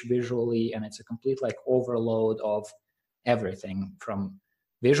very rich visually, and it's a complete like overload of everything from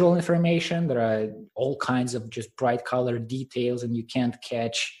visual information. There are all kinds of just bright colored details, and you can't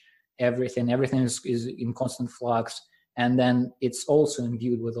catch everything. Everything is in constant flux. And then it's also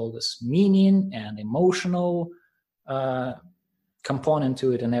imbued with all this meaning and emotional component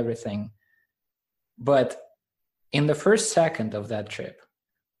to it and everything. But in the first second of that trip,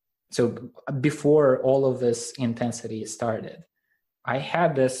 so before all of this intensity started, I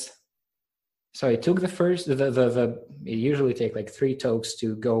had this. So I took the first, it usually take like 3 tokes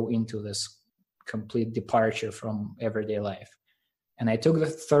to go into this complete departure from everyday life. And I took the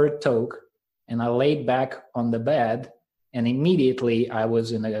 3rd toke and I laid back on the bed, and immediately I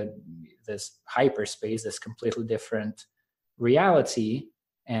was in this hyperspace, this completely different reality.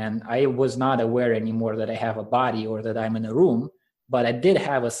 And I was not aware anymore that I have a body or that I'm in a room, but I did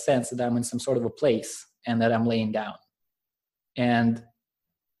have a sense that I'm in some sort of a place and that I'm laying down. And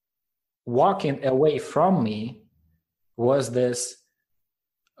walking away from me was this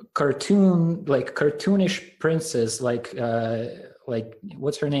cartoonish princess, like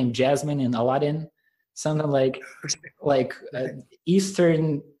what's her name, Jasmine in Aladdin, something like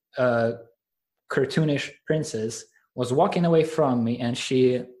Eastern cartoonish princess was walking away from me, and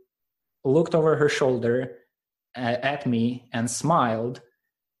she looked over her shoulder at me and smiled,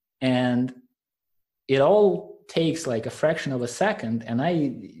 and it all takes like a fraction of a second, and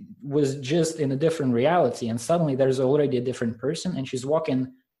I was just in a different reality, and suddenly there's already a different person, and she's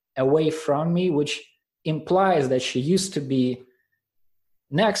walking away from me, which implies that she used to be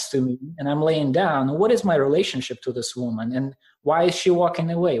next to me and I'm laying down. What is my relationship to this woman, and why is she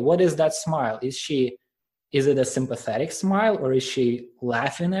walking away? What is that smile? Is it a sympathetic smile, or is she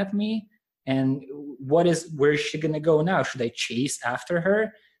laughing at me? And where is she going to go now? Should I chase after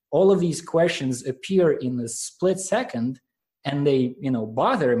her? All of these questions appear in a split second, and they,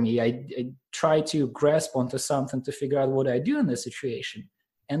 bother me, I try to grasp onto something to figure out what I do in this situation.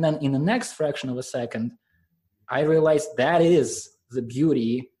 And then in the next fraction of a second, I realize that is the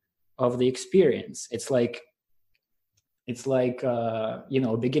beauty of the experience. It's like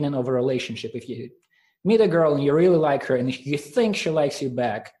beginning of a relationship. If you meet a girl and you really like her and you think she likes you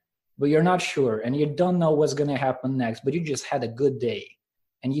back, but you're not sure and you don't know what's going to happen next, but you just had a good day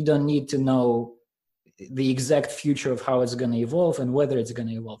and you don't need to know the exact future of how it's going to evolve and whether it's going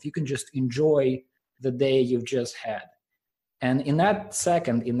to evolve. You can just enjoy the day you've just had. And in that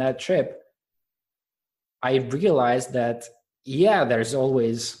second, in that trip, I realized that, there's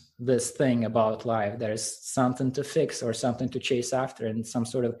always this thing about life. There's something to fix or something to chase after and some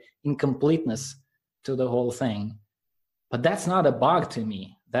sort of incompleteness to the whole thing. But that's not a bug to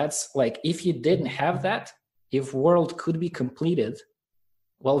me. That's like, if you didn't have that, if world could be completed,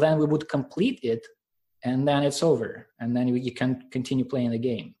 well, then we would complete it and then it's over. And then you can continue playing the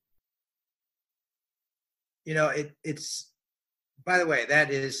game. It's, by the way,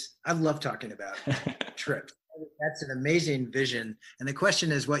 I love talking about trips. That's an amazing vision. And the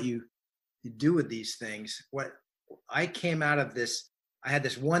question is what you do with these things. What I came out of this, I had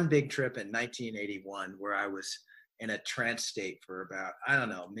this one big trip in 1981 where I was in a trance state for about, I don't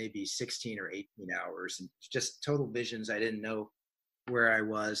know, maybe 16 or 18 hours and just total visions. I didn't know where I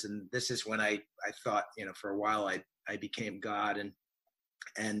was. And this is when I thought, for a while I became God.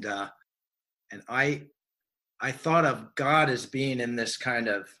 And I thought of God as being in this kind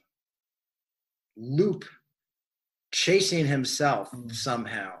of loop, chasing himself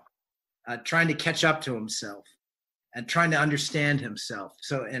somehow, trying to catch up to himself and trying to understand himself.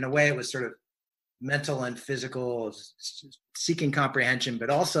 So in a way it was sort of mental and physical, seeking comprehension, but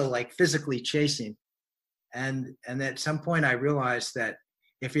also like physically chasing. And at some point I realized that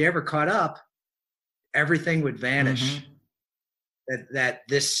if he ever caught up, everything would vanish. That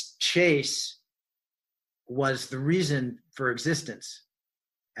this chase was the reason for existence.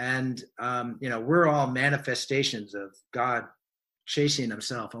 And, we're all manifestations of God chasing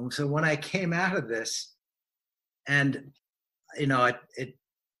himself. And so when I came out of this and,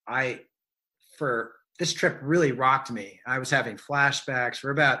 for this trip really rocked me. I was having flashbacks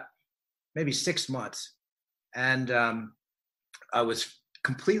for about maybe 6 months. And I was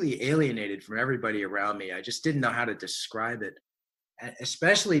completely alienated from everybody around me. I just didn't know how to describe it,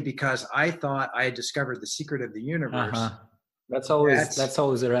 especially because I thought I had discovered the secret of the universe. That's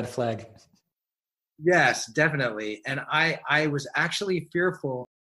always a red flag. Yes, definitely. And I was actually fearful